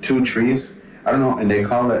two trees. I don't know, and they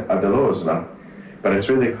call it Adelozla, but it's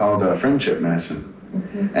really called a friendship medicine.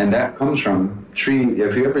 And that comes from tree.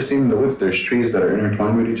 If you ever seen in the woods, there's trees that are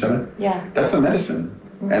intertwined with each other. Yeah. That's a medicine.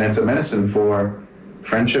 And it's a medicine for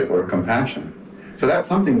friendship or compassion. So that's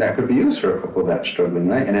something that could be used for a couple that's struggling,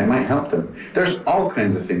 right? And it might help them. There's all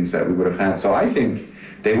kinds of things that we would have had. So I think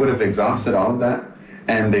they would have exhausted all of that,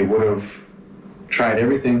 and they would have tried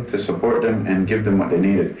everything to support them and give them what they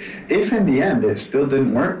needed. If in the end it still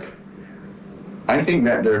didn't work, I think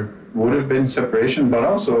that there would have been separation, but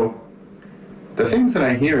also the things that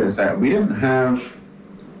I hear is that we didn't have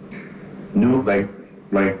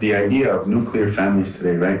like the idea of nuclear families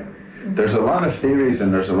today, right? There's a lot of theories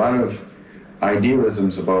and there's a lot of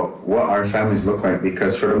idealisms about what our families look like,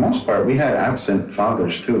 because for the most part we had absent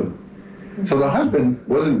fathers too. So the husband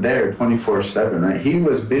wasn't there 24/7, right? He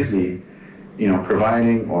was busy,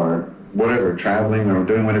 providing or whatever, traveling or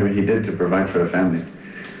doing whatever he did to provide for the family.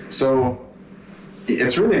 So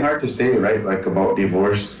it's really hard to say, right, like about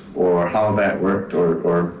divorce or how that worked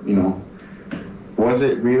or was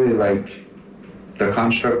it really like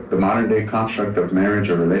the modern day construct of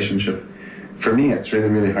marriage or relationship? For me, it's really,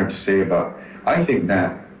 really hard to say about. I think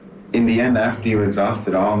that in the end, after you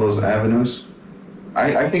exhausted all those avenues,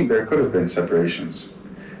 I think there could have been separations.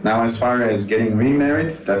 Now, as far as getting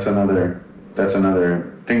remarried, that's another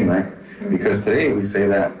thing, right? Because today we say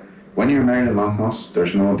that when you're married in Longhouse,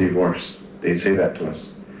 there's no divorce. They say that to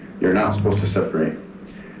us. You're not supposed to separate.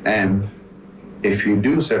 And if you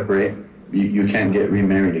do separate, you can't get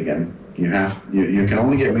remarried again. You can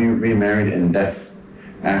only get remarried in death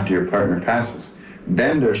after your partner passes.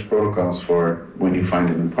 Then there's protocols for when you find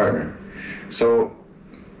a new partner. So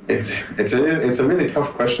it's a really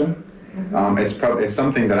tough question. It's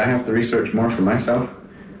something that I have to research more for myself,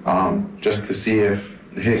 just to see if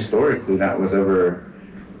historically that was ever,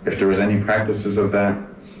 if there was any practices of that.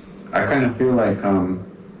 I kind of feel like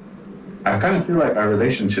our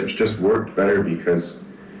relationships just worked better because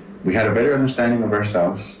we had a better understanding of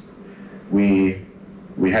ourselves. We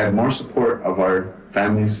had more support of our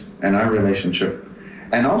families and our relationship,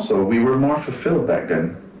 and also we were more fulfilled back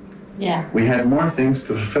then. Yeah. We had more things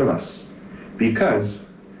to fulfill us because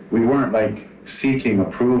we weren't like seeking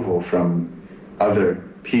approval from other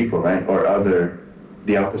people, right, or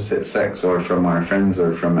the opposite sex, or from our friends,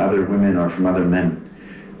 or from other women, or from other men.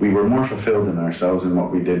 We were more fulfilled in ourselves and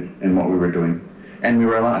what we did and what we were doing. And we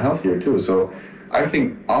were a lot healthier too. So I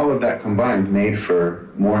think all of that combined made for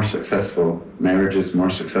more successful marriages, more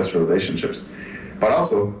successful relationships. But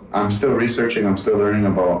also, I'm still researching, I'm still learning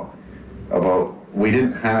about we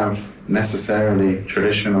didn't have necessarily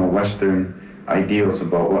traditional Western ideals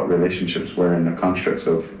about what relationships were in the constructs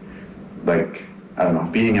of, like, I don't know,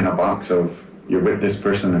 being in a box of you're with this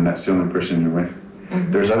person and that's the only person you're with.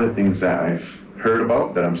 There's other things that I've heard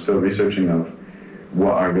about that I'm still researching of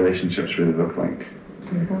what our relationships really look like.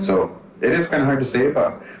 So it is kind of hard to say,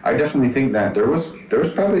 but I definitely think that there was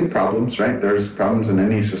probably problems, right? There's problems in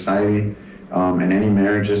any society, in any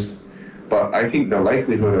marriages, but I think the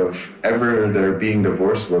likelihood of ever there being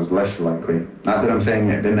divorce was less likely. Not that I'm saying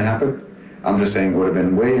it didn't happen, I'm just saying it would have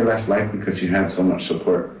been way less likely because you had so much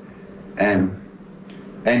support. And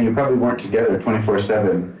you probably weren't together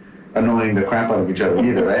 24/7 annoying the crap out of each other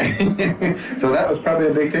either, right? So that was probably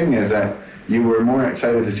a big thing, is that you were more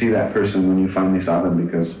excited to see that person when you finally saw them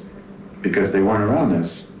because they weren't around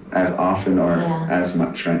as often or as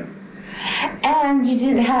much, right? And you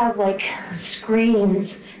didn't have like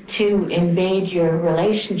screens to invade your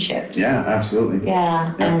relationships. Yeah, absolutely.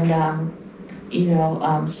 Yeah. And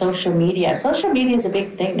social media. Social media is a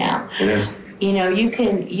big thing now. It is. You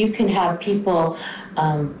can have people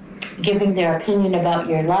giving their opinion about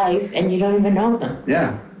your life and you don't even know them.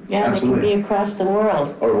 Yeah. Yeah, absolutely. They can be across the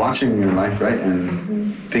world. Or watching your life, right, and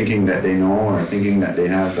thinking that they know or thinking that they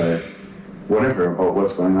have whatever about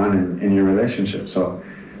what's going on in your relationship. So,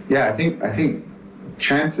 yeah, I think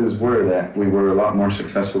chances were that we were a lot more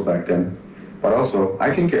successful back then. But also,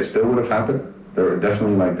 I think it still would have happened. There were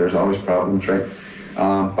definitely, there's always problems, right?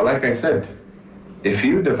 But like I said, if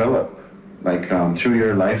you develop, through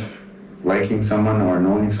your life, liking someone or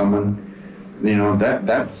knowing someone,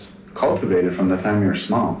 that's cultivated from the time you're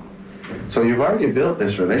small. So you've already built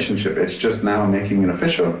this relationship. It's just now making it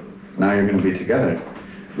official. Now you're going to be together,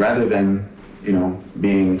 rather than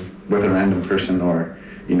being with a random person or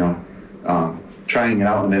trying it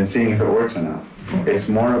out and then seeing if it works or not. It's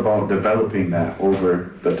more about developing that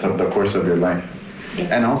over the course of your life.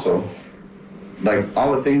 Yeah. And also,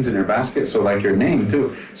 all the things in your basket, so your name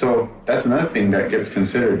too. So that's another thing that gets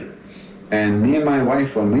considered. And me and my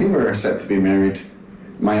wife, when we were set to be married,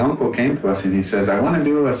 my uncle came to us and he says, I want to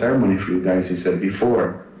do a ceremony for you guys. He said,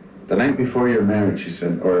 the night before your marriage, he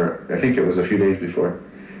said, or I think it was a few days before.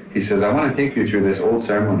 he says, I want to take you through this old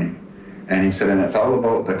ceremony. And he said, and it's all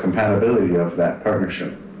about the compatibility of that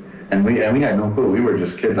partnership. And we had no clue. We were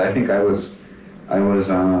just kids. I think I was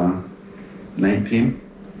 19,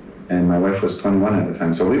 and my wife was 21 at the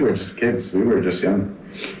time. So we were just kids. We were just young.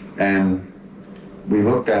 And we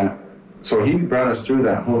looked at, so he brought us through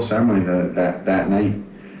that whole ceremony that night.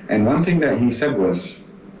 And one thing that he said was,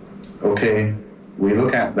 okay, we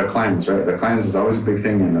look at the clans, right? The clans is always a big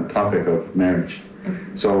thing in the topic of marriage.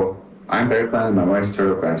 So I'm Bear Clan and my wife's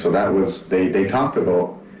Turtle Clan. So that was, they talked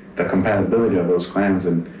about the compatibility of those clans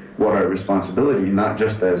and what our responsibility, not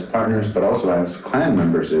just as partners, but also as clan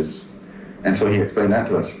members is. And so he explained that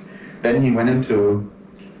to us. Then he went into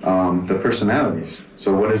the personalities.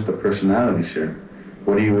 So what is the personalities here?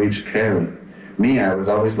 What do you each carry? Me, I was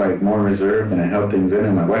always like more reserved and I held things in,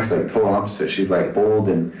 and my wife's like total opposite. She's like bold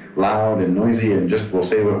and loud and noisy and just will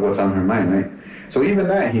say what's on her mind, right? So even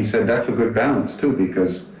that, he said, that's a good balance too,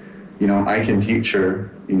 because, you know, I can teach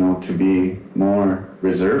her, you know, to be more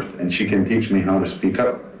reserved, and she can teach me how to speak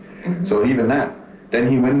up. So even that. Then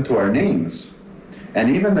he went into our names. And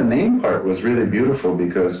even the name part was really beautiful,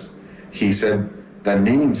 because he said the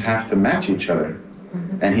names have to match each other.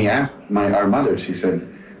 And he asked our mothers, he said,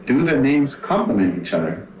 do the names complement each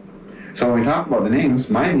other? So when we talk about the names,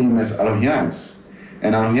 my name is Aronhiaies.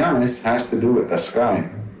 And Aronhiaies has to do with the sky.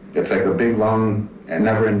 It's like a big, long, and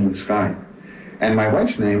never-ending sky. And my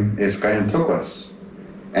wife's name is Gayantukwas.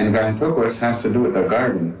 And Gayantukwas has to do with the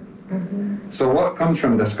garden. So what comes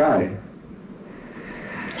from the sky?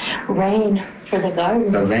 Rain for the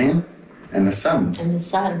garden. The rain and the sun. And the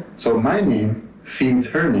sun. So my name feeds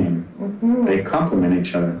her name. They complement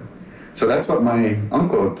each other. So that's what my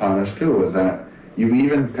uncle taught us too, was that you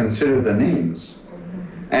even consider the names.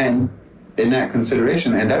 And in that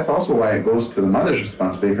consideration, and that's also why it goes to the mother's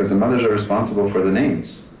responsibility, because the mothers are responsible for the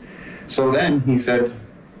names. So then he said,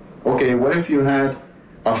 okay, what if you had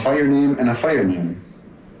a fire name and a fire name?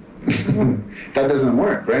 That doesn't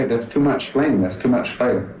work, right? That's too much flame, that's too much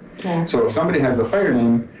fire. Yeah. So if somebody has a fire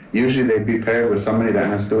name, usually they'd be paired with somebody that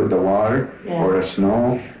has to do with the water or the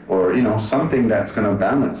snow, or, you know, something that's going to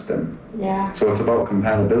balance them. Yeah. So it's about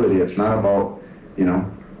compatibility. It's not about, you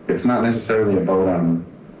know, it's not necessarily about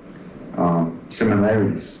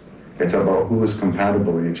similarities. It's about who is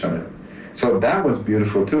compatible with each other. So that was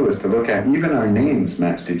beautiful too, is to look at even our names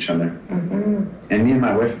matched each other. And me and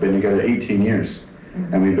my wife have been together 18 years.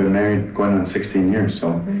 And we've been married going on 16 years.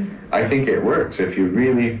 So I think it works if you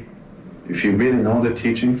really know the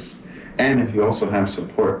teachings, and if you also have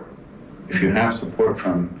support. If you have support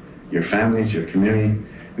from your families, your community,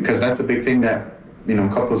 because that's a big thing that, you know,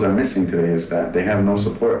 couples are missing today, is that they have no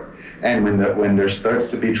support. And when there starts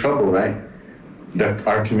to be trouble, right,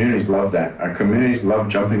 our communities love that. Our communities love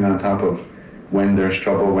jumping on top of when there's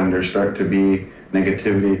trouble, when there start to be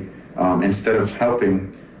negativity. Instead of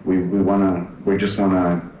helping, we just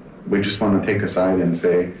wanna take a side and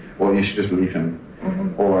say, well, you should just leave him.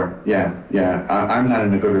 Or I'm not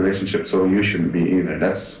in a good relationship, so you shouldn't be either.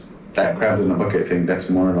 That's that crabs in the bucket thing. That's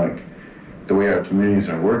more like the way our communities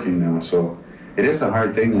are working now. So it is a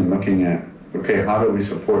hard thing in looking at, okay, how do we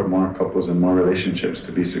support more couples and more relationships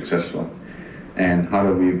to be successful? And how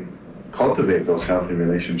do we cultivate those healthy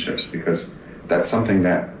relationships? Because that's something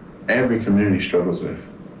that every community struggles with.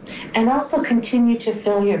 And also continue to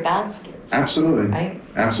fill your baskets. Absolutely. Right?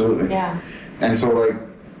 Absolutely. Yeah. And so, like,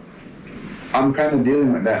 I'm kind of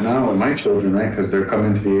dealing with that now with my children, right? Because they're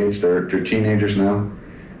coming to the age, they're teenagers now.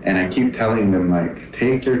 And I keep telling them, like,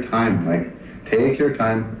 take your time,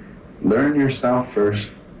 learn yourself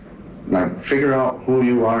first, like, figure out who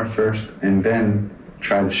you are first, and then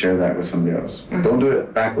try to share that with somebody else. Don't do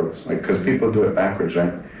it backwards, like, because people do it backwards,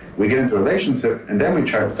 right? We get into a relationship, and then we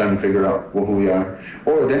try to figure out who we are,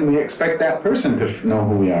 or then we expect that person to know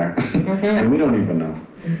who we are, and we don't even know.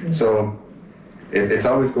 So it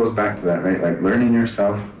always goes back to that, right? Like, learning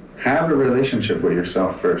yourself, have a relationship with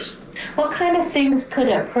yourself first. What kind of things could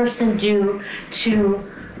a person do to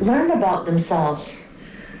learn about themselves?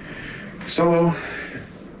 So,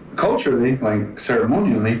 culturally, like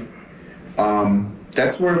ceremonially,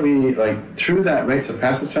 that's where we, like, through that rites of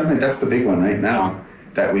passage ceremony, that's the big one right now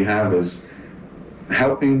that we have, is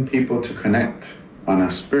helping people to connect on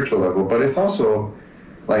a spiritual level. But it's also,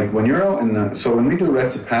 like, when you're out so when we do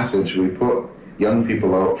rites of passage, we put young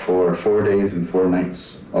people out for 4 days and 4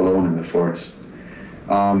 nights alone in the forest.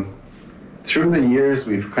 Through the years,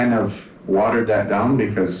 we've kind of watered that down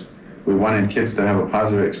because we wanted kids to have a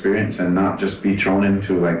positive experience and not just be thrown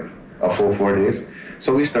into, like, a full 4 days.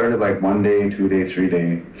 So we started, like, 1 day, 2 day, 3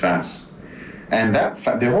 day fasts. And that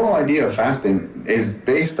the whole idea of fasting is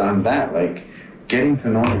based on that, like, getting to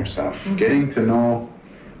know yourself, getting to know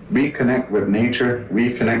reconnect with nature,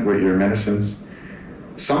 reconnect with your medicines.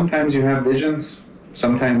 Sometimes you have visions,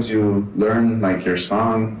 sometimes you learn like your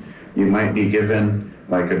song, you might be given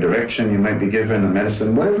like a direction, you might be given a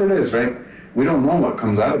medicine, whatever it is, right? We don't know what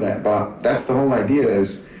comes out of that, but that's the whole idea,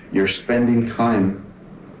 is you're spending time.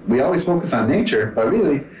 We always focus on nature, but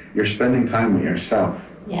really you're spending time with yourself.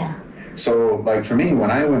 Yeah. So like for me,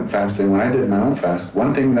 when I went fasting, when I did my own fast,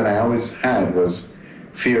 one thing that I always had was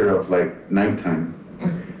fear of like nighttime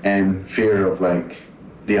and fear of like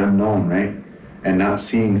the unknown, right? And not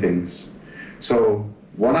seeing things. So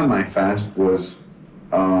one of my fasts was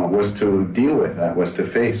to deal with that, was to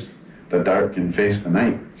face the dark and face the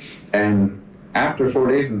night. And after 4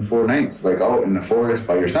 days and 4 nights, like out in the forest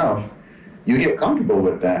by yourself, you get comfortable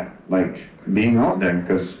with that, like being out there,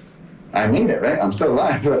 because I made it, right? I'm still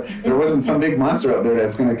alive, but there wasn't some big monster out there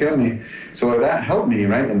that's going to kill me. So that helped me,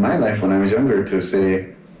 right, in my life when I was younger, to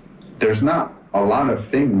say, there's not a lot of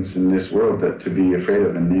things in this world that to be afraid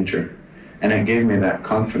of in nature. And it gave me that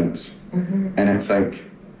confidence. And it's like,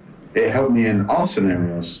 it helped me in all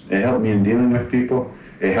scenarios. It helped me in dealing with people.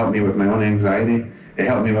 It helped me with my own anxiety. It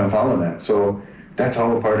helped me with all of that. So that's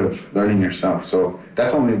all a part of learning yourself. So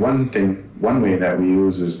that's only one thing, one way that we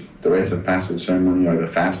use is the rites of passage ceremony or the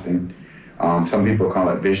fasting. Some people call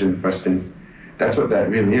it vision questing. That's what that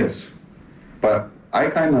really is. But I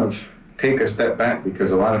kind of take a step back,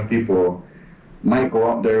 because a lot of people might go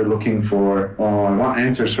out there looking for, oh, I want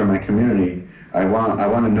answers for my community. I want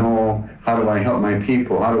to know, how do I help my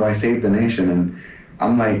people? How do I save the nation? And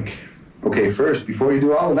I'm like, okay, first, before you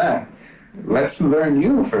do all of that, let's learn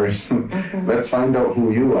you first. Let's find out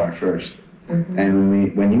who you are first.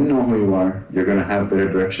 And when you know who you are, you're going to have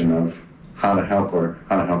better direction of how to help or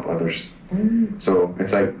how to help others. So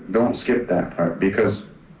it's like, don't skip that part, because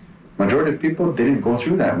majority of people didn't go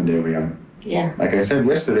through that when they were young. Yeah. Like I said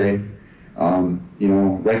yesterday,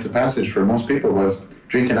 rites of passage for most people was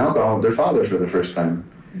drinking alcohol with their father for the first time.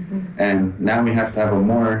 And now we have to have a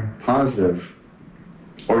more positive,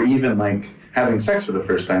 or even like having sex for the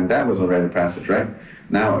first time, that was a rite of passage, right?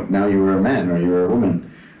 Now you were a man or you were a woman,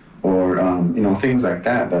 or things like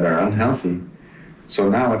that are unhealthy. So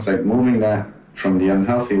now it's like moving that from the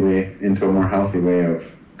unhealthy way into a more healthy way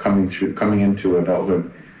of coming into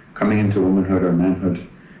adulthood, coming into womanhood or manhood.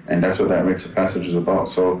 And that's what that rites of passage is about.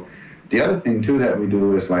 So the other thing too that we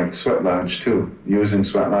do is like sweat lodge too, using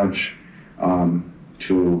sweat lodge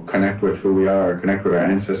to connect with who we are, connect with our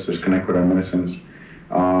ancestors, connect with our medicines.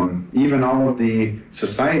 Even all of the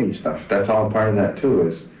society stuff, that's all part of that too,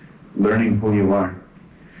 is learning who you are.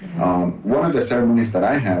 One of the ceremonies that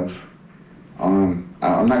I have, I'm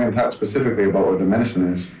not going to talk specifically about what the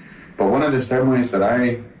medicine is, but one of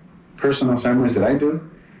the personal ceremonies that I do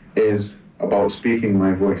is about speaking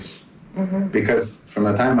my voice. Because from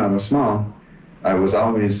the time I was small, I was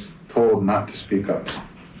always told not to speak up.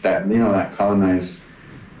 That, that colonized,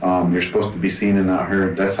 you're supposed to be seen and not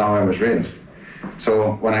heard. That's how I was raised.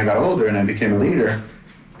 So when I got older and I became a leader,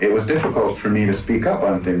 it was difficult for me to speak up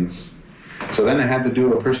on things. So then I had to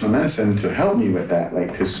do a personal medicine to help me with that,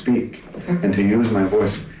 like to speak and to use my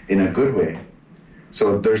voice in a good way.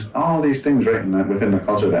 So there's all these things right within the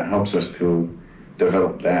culture that helps us to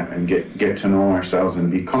develop that and get to know ourselves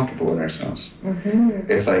and be comfortable with ourselves.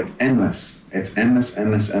 It's like endless. It's endless,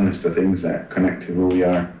 the things that connect to who we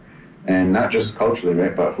are. And not just culturally,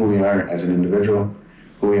 right, but who we are as an individual,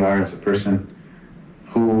 who we are as a person,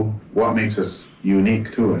 what makes us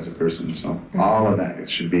unique too as a person. So all of that, it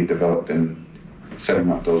should be developed in setting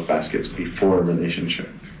up those baskets before a relationship.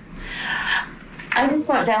 I just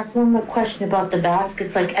want to ask one more question about the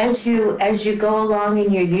baskets. Like as you go along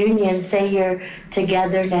in your union, say you're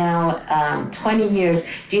together now 20 years,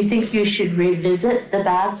 do you think you should revisit the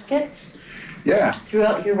baskets? Yeah.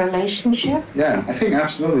 Throughout your relationship? Yeah, I think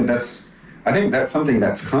absolutely. I think that's something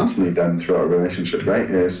that's constantly done throughout a relationship, right?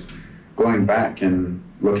 Is going back and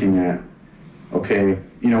looking at, okay,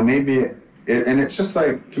 maybe and it's just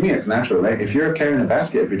like, to me, it's natural, right? If you're carrying a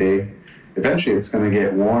basket every day, eventually it's going to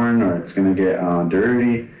get worn, or it's going to get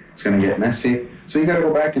dirty, it's going to get messy. So you got to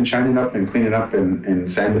go back and shine it up and clean it up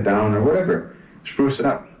and sand it down or whatever, spruce it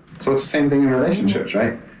up. So it's the same thing in relationships,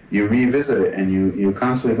 right? You revisit it and you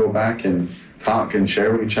constantly go back and talk and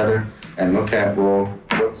share with each other and look at, well,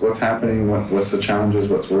 what's happening, what's the challenges,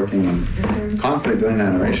 what's working, and constantly doing that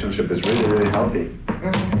in a relationship is really, really healthy.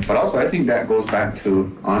 But also I think that goes back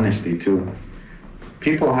to honesty too.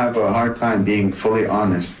 People have a hard time being fully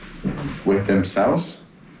honest with themselves.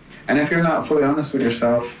 And if you're not fully honest with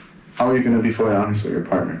yourself, how are you going to be fully honest with your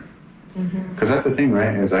partner? Because that's the thing,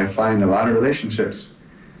 right, is I find a lot of relationships,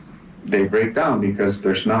 they break down because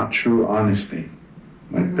there's not true honesty.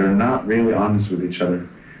 Like they're not really honest with each other.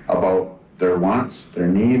 about their wants, their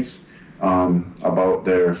needs, about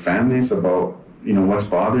their families, about what's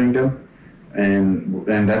bothering them, and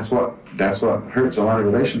that's what hurts a lot of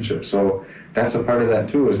relationships. So that's a part of that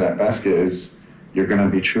too. Is that basket is you're going to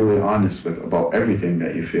be truly honest about everything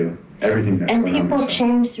that you feel, everything that's going on. And people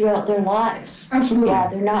change throughout their lives. Absolutely. Yeah,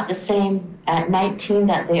 they're not the same at 19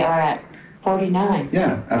 that they are at 49.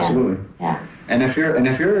 Yeah, absolutely. Yeah. And if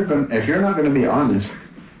you're not going to be honest,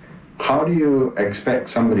 how do you expect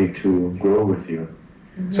somebody to grow with you?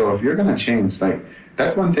 Mm-hmm. So if you're going to change,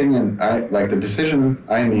 that's one thing. And I the decision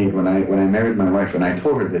I made when I married my wife, and I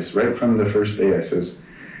told her this right from the first day. I says,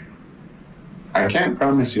 I can't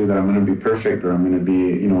promise you that I'm going to be perfect or I'm going to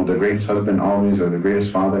be, the greatest husband always or the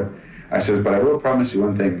greatest father. I says, but I will promise you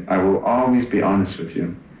one thing. I will always be honest with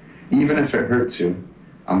you. Even if it hurts you,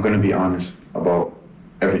 I'm going to be honest about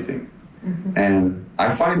everything. Mm-hmm. And I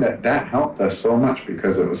find that helped us so much,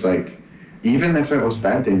 because it was even if it was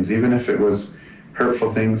bad things, even if it was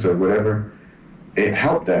hurtful things or whatever, it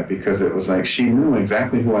helped that, because it was she knew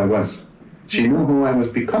exactly who I was. She knew who I was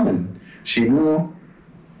becoming. She knew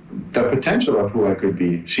the potential of who I could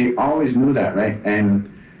be. She always knew that, right?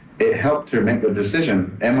 And it helped her make the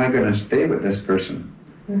decision, am I going to stay with this person?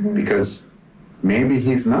 Mm-hmm. Because maybe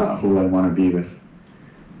he's not who I want to be with.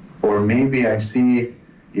 Or maybe I see,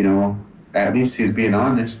 at least he's being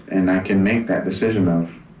honest, and I can make that decision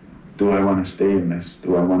of, do I want to stay in this?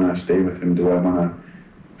 Do I want to stay with him? Do I want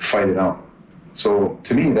to fight it out? So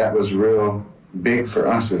to me, that was real big for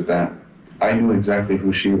us, is that I knew exactly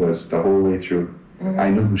who she was the whole way through. Mm-hmm. I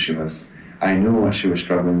knew who she was. I knew what she was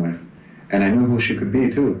struggling with. And I knew who she could be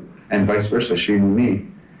too. And vice versa, she knew me.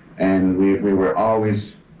 And we were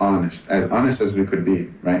always honest as we could be,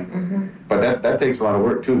 right? Mm-hmm. But that takes a lot of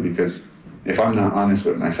work too, because if I'm not honest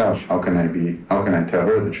with myself, how can I tell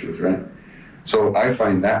her the truth, right? So I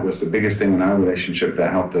find that was the biggest thing in our relationship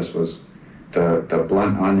that helped us, was the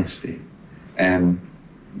blunt honesty and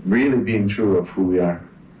really being true of who we are.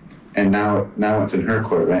 And now it's in her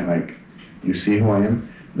court, right? You see who I am,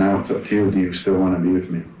 now it's up to you. Do you still want to be with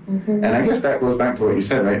me? Mm-hmm. And I guess that goes back to what you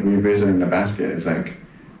said, right? Revisiting the basket is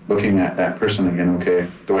looking at that person again. Okay,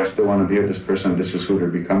 do I still want to be with this person? This is who they're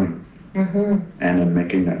becoming. Mm-hmm. And then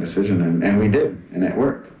making that decision. And we did, and it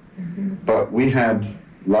worked. Mm-hmm. But we had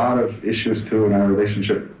a lot of issues too in our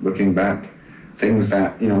relationship, looking back. Things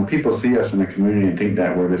that, people see us in the community and think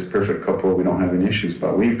that we're this perfect couple, we don't have any issues.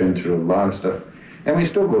 But we've been through a lot of stuff. And we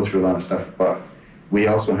still go through a lot of stuff. But we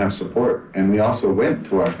also have support, and we also went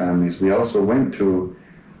to our families. We also went to,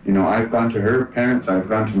 I've gone to her parents, I've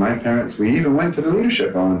gone to my parents. We even went to the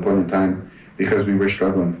leadership at one point in time because we were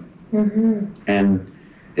struggling. Mm-hmm. And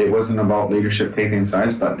it wasn't about leadership taking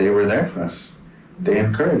sides, but they were there for us. They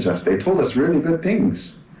encouraged us. They told us really good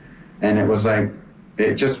things. And it was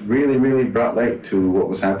it just really, really brought light to what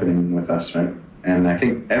was happening with us, right? And I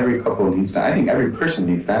think every couple needs that. I think every person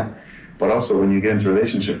needs that. But also when you get into a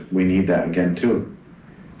relationship, we need that again too.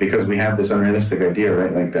 Because we have this unrealistic idea,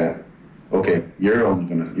 right? That, okay, you're only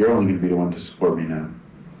gonna be the one to support me now.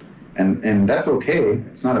 And that's okay.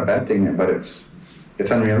 It's not a bad thing, but it's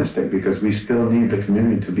unrealistic, because we still need the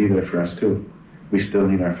community to be there for us too. We still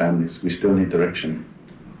need our families. We still need direction.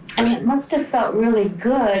 And it must have felt really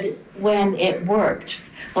good when it worked,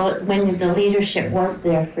 when the leadership was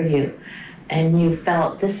there for you, and you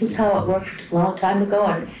felt this is how it worked a long time ago,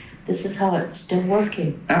 and this is how it's still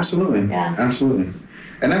working. Absolutely. Yeah. Absolutely.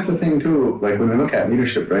 And that's the thing too, when we look at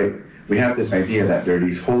leadership, right, we have this idea that they're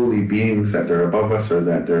these holy beings, that they're above us, or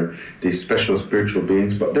that they're these special spiritual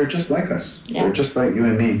beings, but they're just like us. Yeah. They're just like you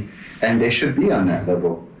and me. And they should be on that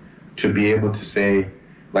level to be able to say,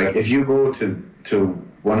 if you go to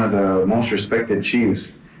one of the most respected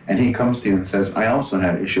chiefs, and he comes to you and says, I also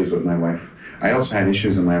had issues with my wife. I also had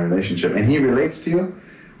issues in my relationship. And he relates to you,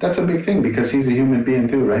 that's a big thing, because he's a human being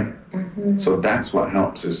too, right? Mm-hmm. So that's what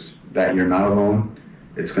helps, is that you're not alone.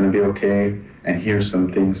 It's going to be okay. And here's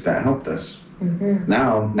some things that helped us. Mm-hmm.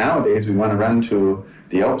 Nowadays, we want to run to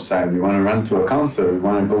the outside. We want to run to a counselor. We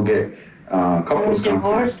want to go get couples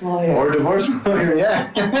counseling. Or divorce lawyer,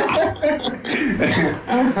 yeah.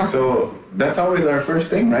 So that's always our first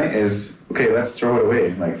thing, right? Is, okay, let's throw it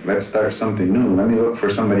away. Let's start something new. Let me look for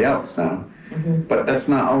somebody else now. Mm-hmm. But that's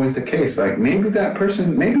not always the case. Maybe that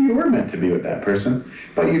person, maybe you were meant to be with that person,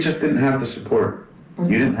 but you just didn't have the support. Mm-hmm.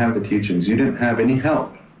 You didn't have the teachings. You didn't have any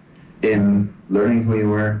help in learning who you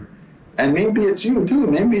were. And maybe it's you too.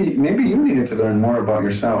 Maybe you needed to learn more about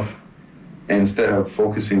yourself instead of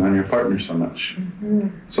focusing on your partner so much. Mm-hmm.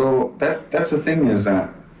 So that's the thing, is that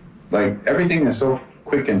everything is so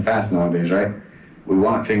quick and fast nowadays, right? We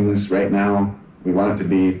want things right now. We want it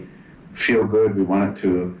to feel good. We want it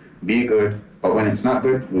to be good. But when it's not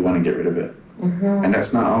good, we want to get rid of it. Mm-hmm. And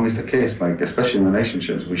that's not always the case. Like, especially in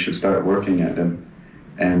relationships, we should start working at them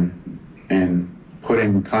and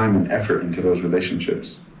putting time and effort into those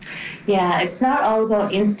relationships. Yeah, it's not all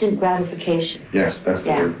about instant gratification. Yes, that's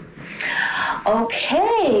the word.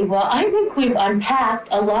 Okay, well, I think we've unpacked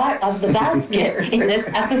a lot of the basket in this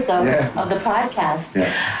episode of the podcast.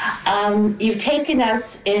 Yeah. You've taken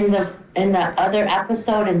us in the other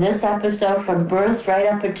episode, in this episode, from birth right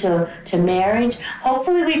up until to marriage.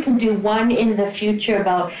 Hopefully we can do one in the future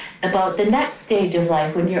about the next stage of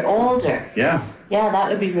life when you're older. Yeah. Yeah, that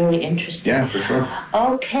would be really interesting. Yeah, for sure.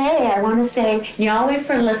 Okay, I want to say Nyaweh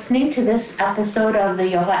for listening to this episode of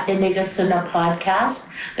the Hotinohsion podcast,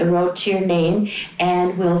 The Road to Your Name,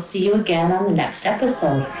 and we'll see you again on the next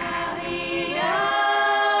episode.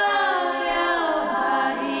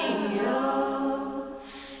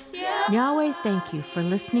 Nyaweh, thank you for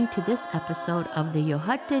listening to this episode of the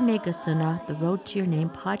Hotinohsion, The Road to Your Name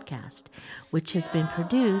podcast, which has been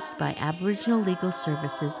produced by Aboriginal Legal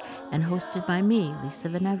Services and hosted by me, Lisa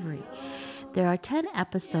Van Every. There are 10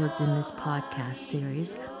 episodes in this podcast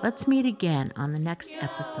series. Let's meet again on the next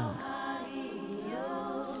episode.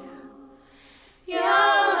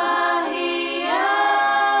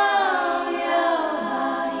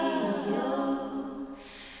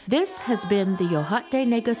 This has been the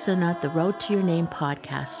Hotinohsion, The Road to Your Name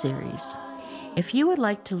podcast series. If you would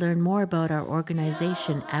like to learn more about our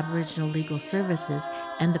organization, Aboriginal Legal Services,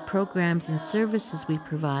 and the programs and services we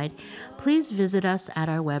provide, please visit us at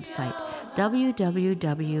our website,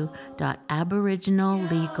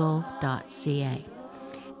 www.aboriginallegal.ca.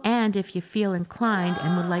 And if you feel inclined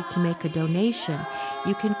and would like to make a donation,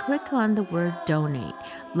 you can click on the word donate,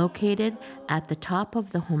 located at the top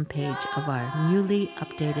of the homepage of our newly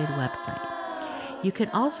updated website. You can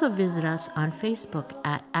also visit us on Facebook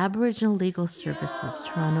at Aboriginal Legal Services,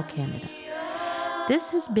 Toronto, Canada. This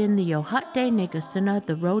has been the Hotinohsion,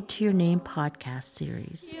 The Road to Your Name podcast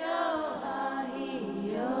series.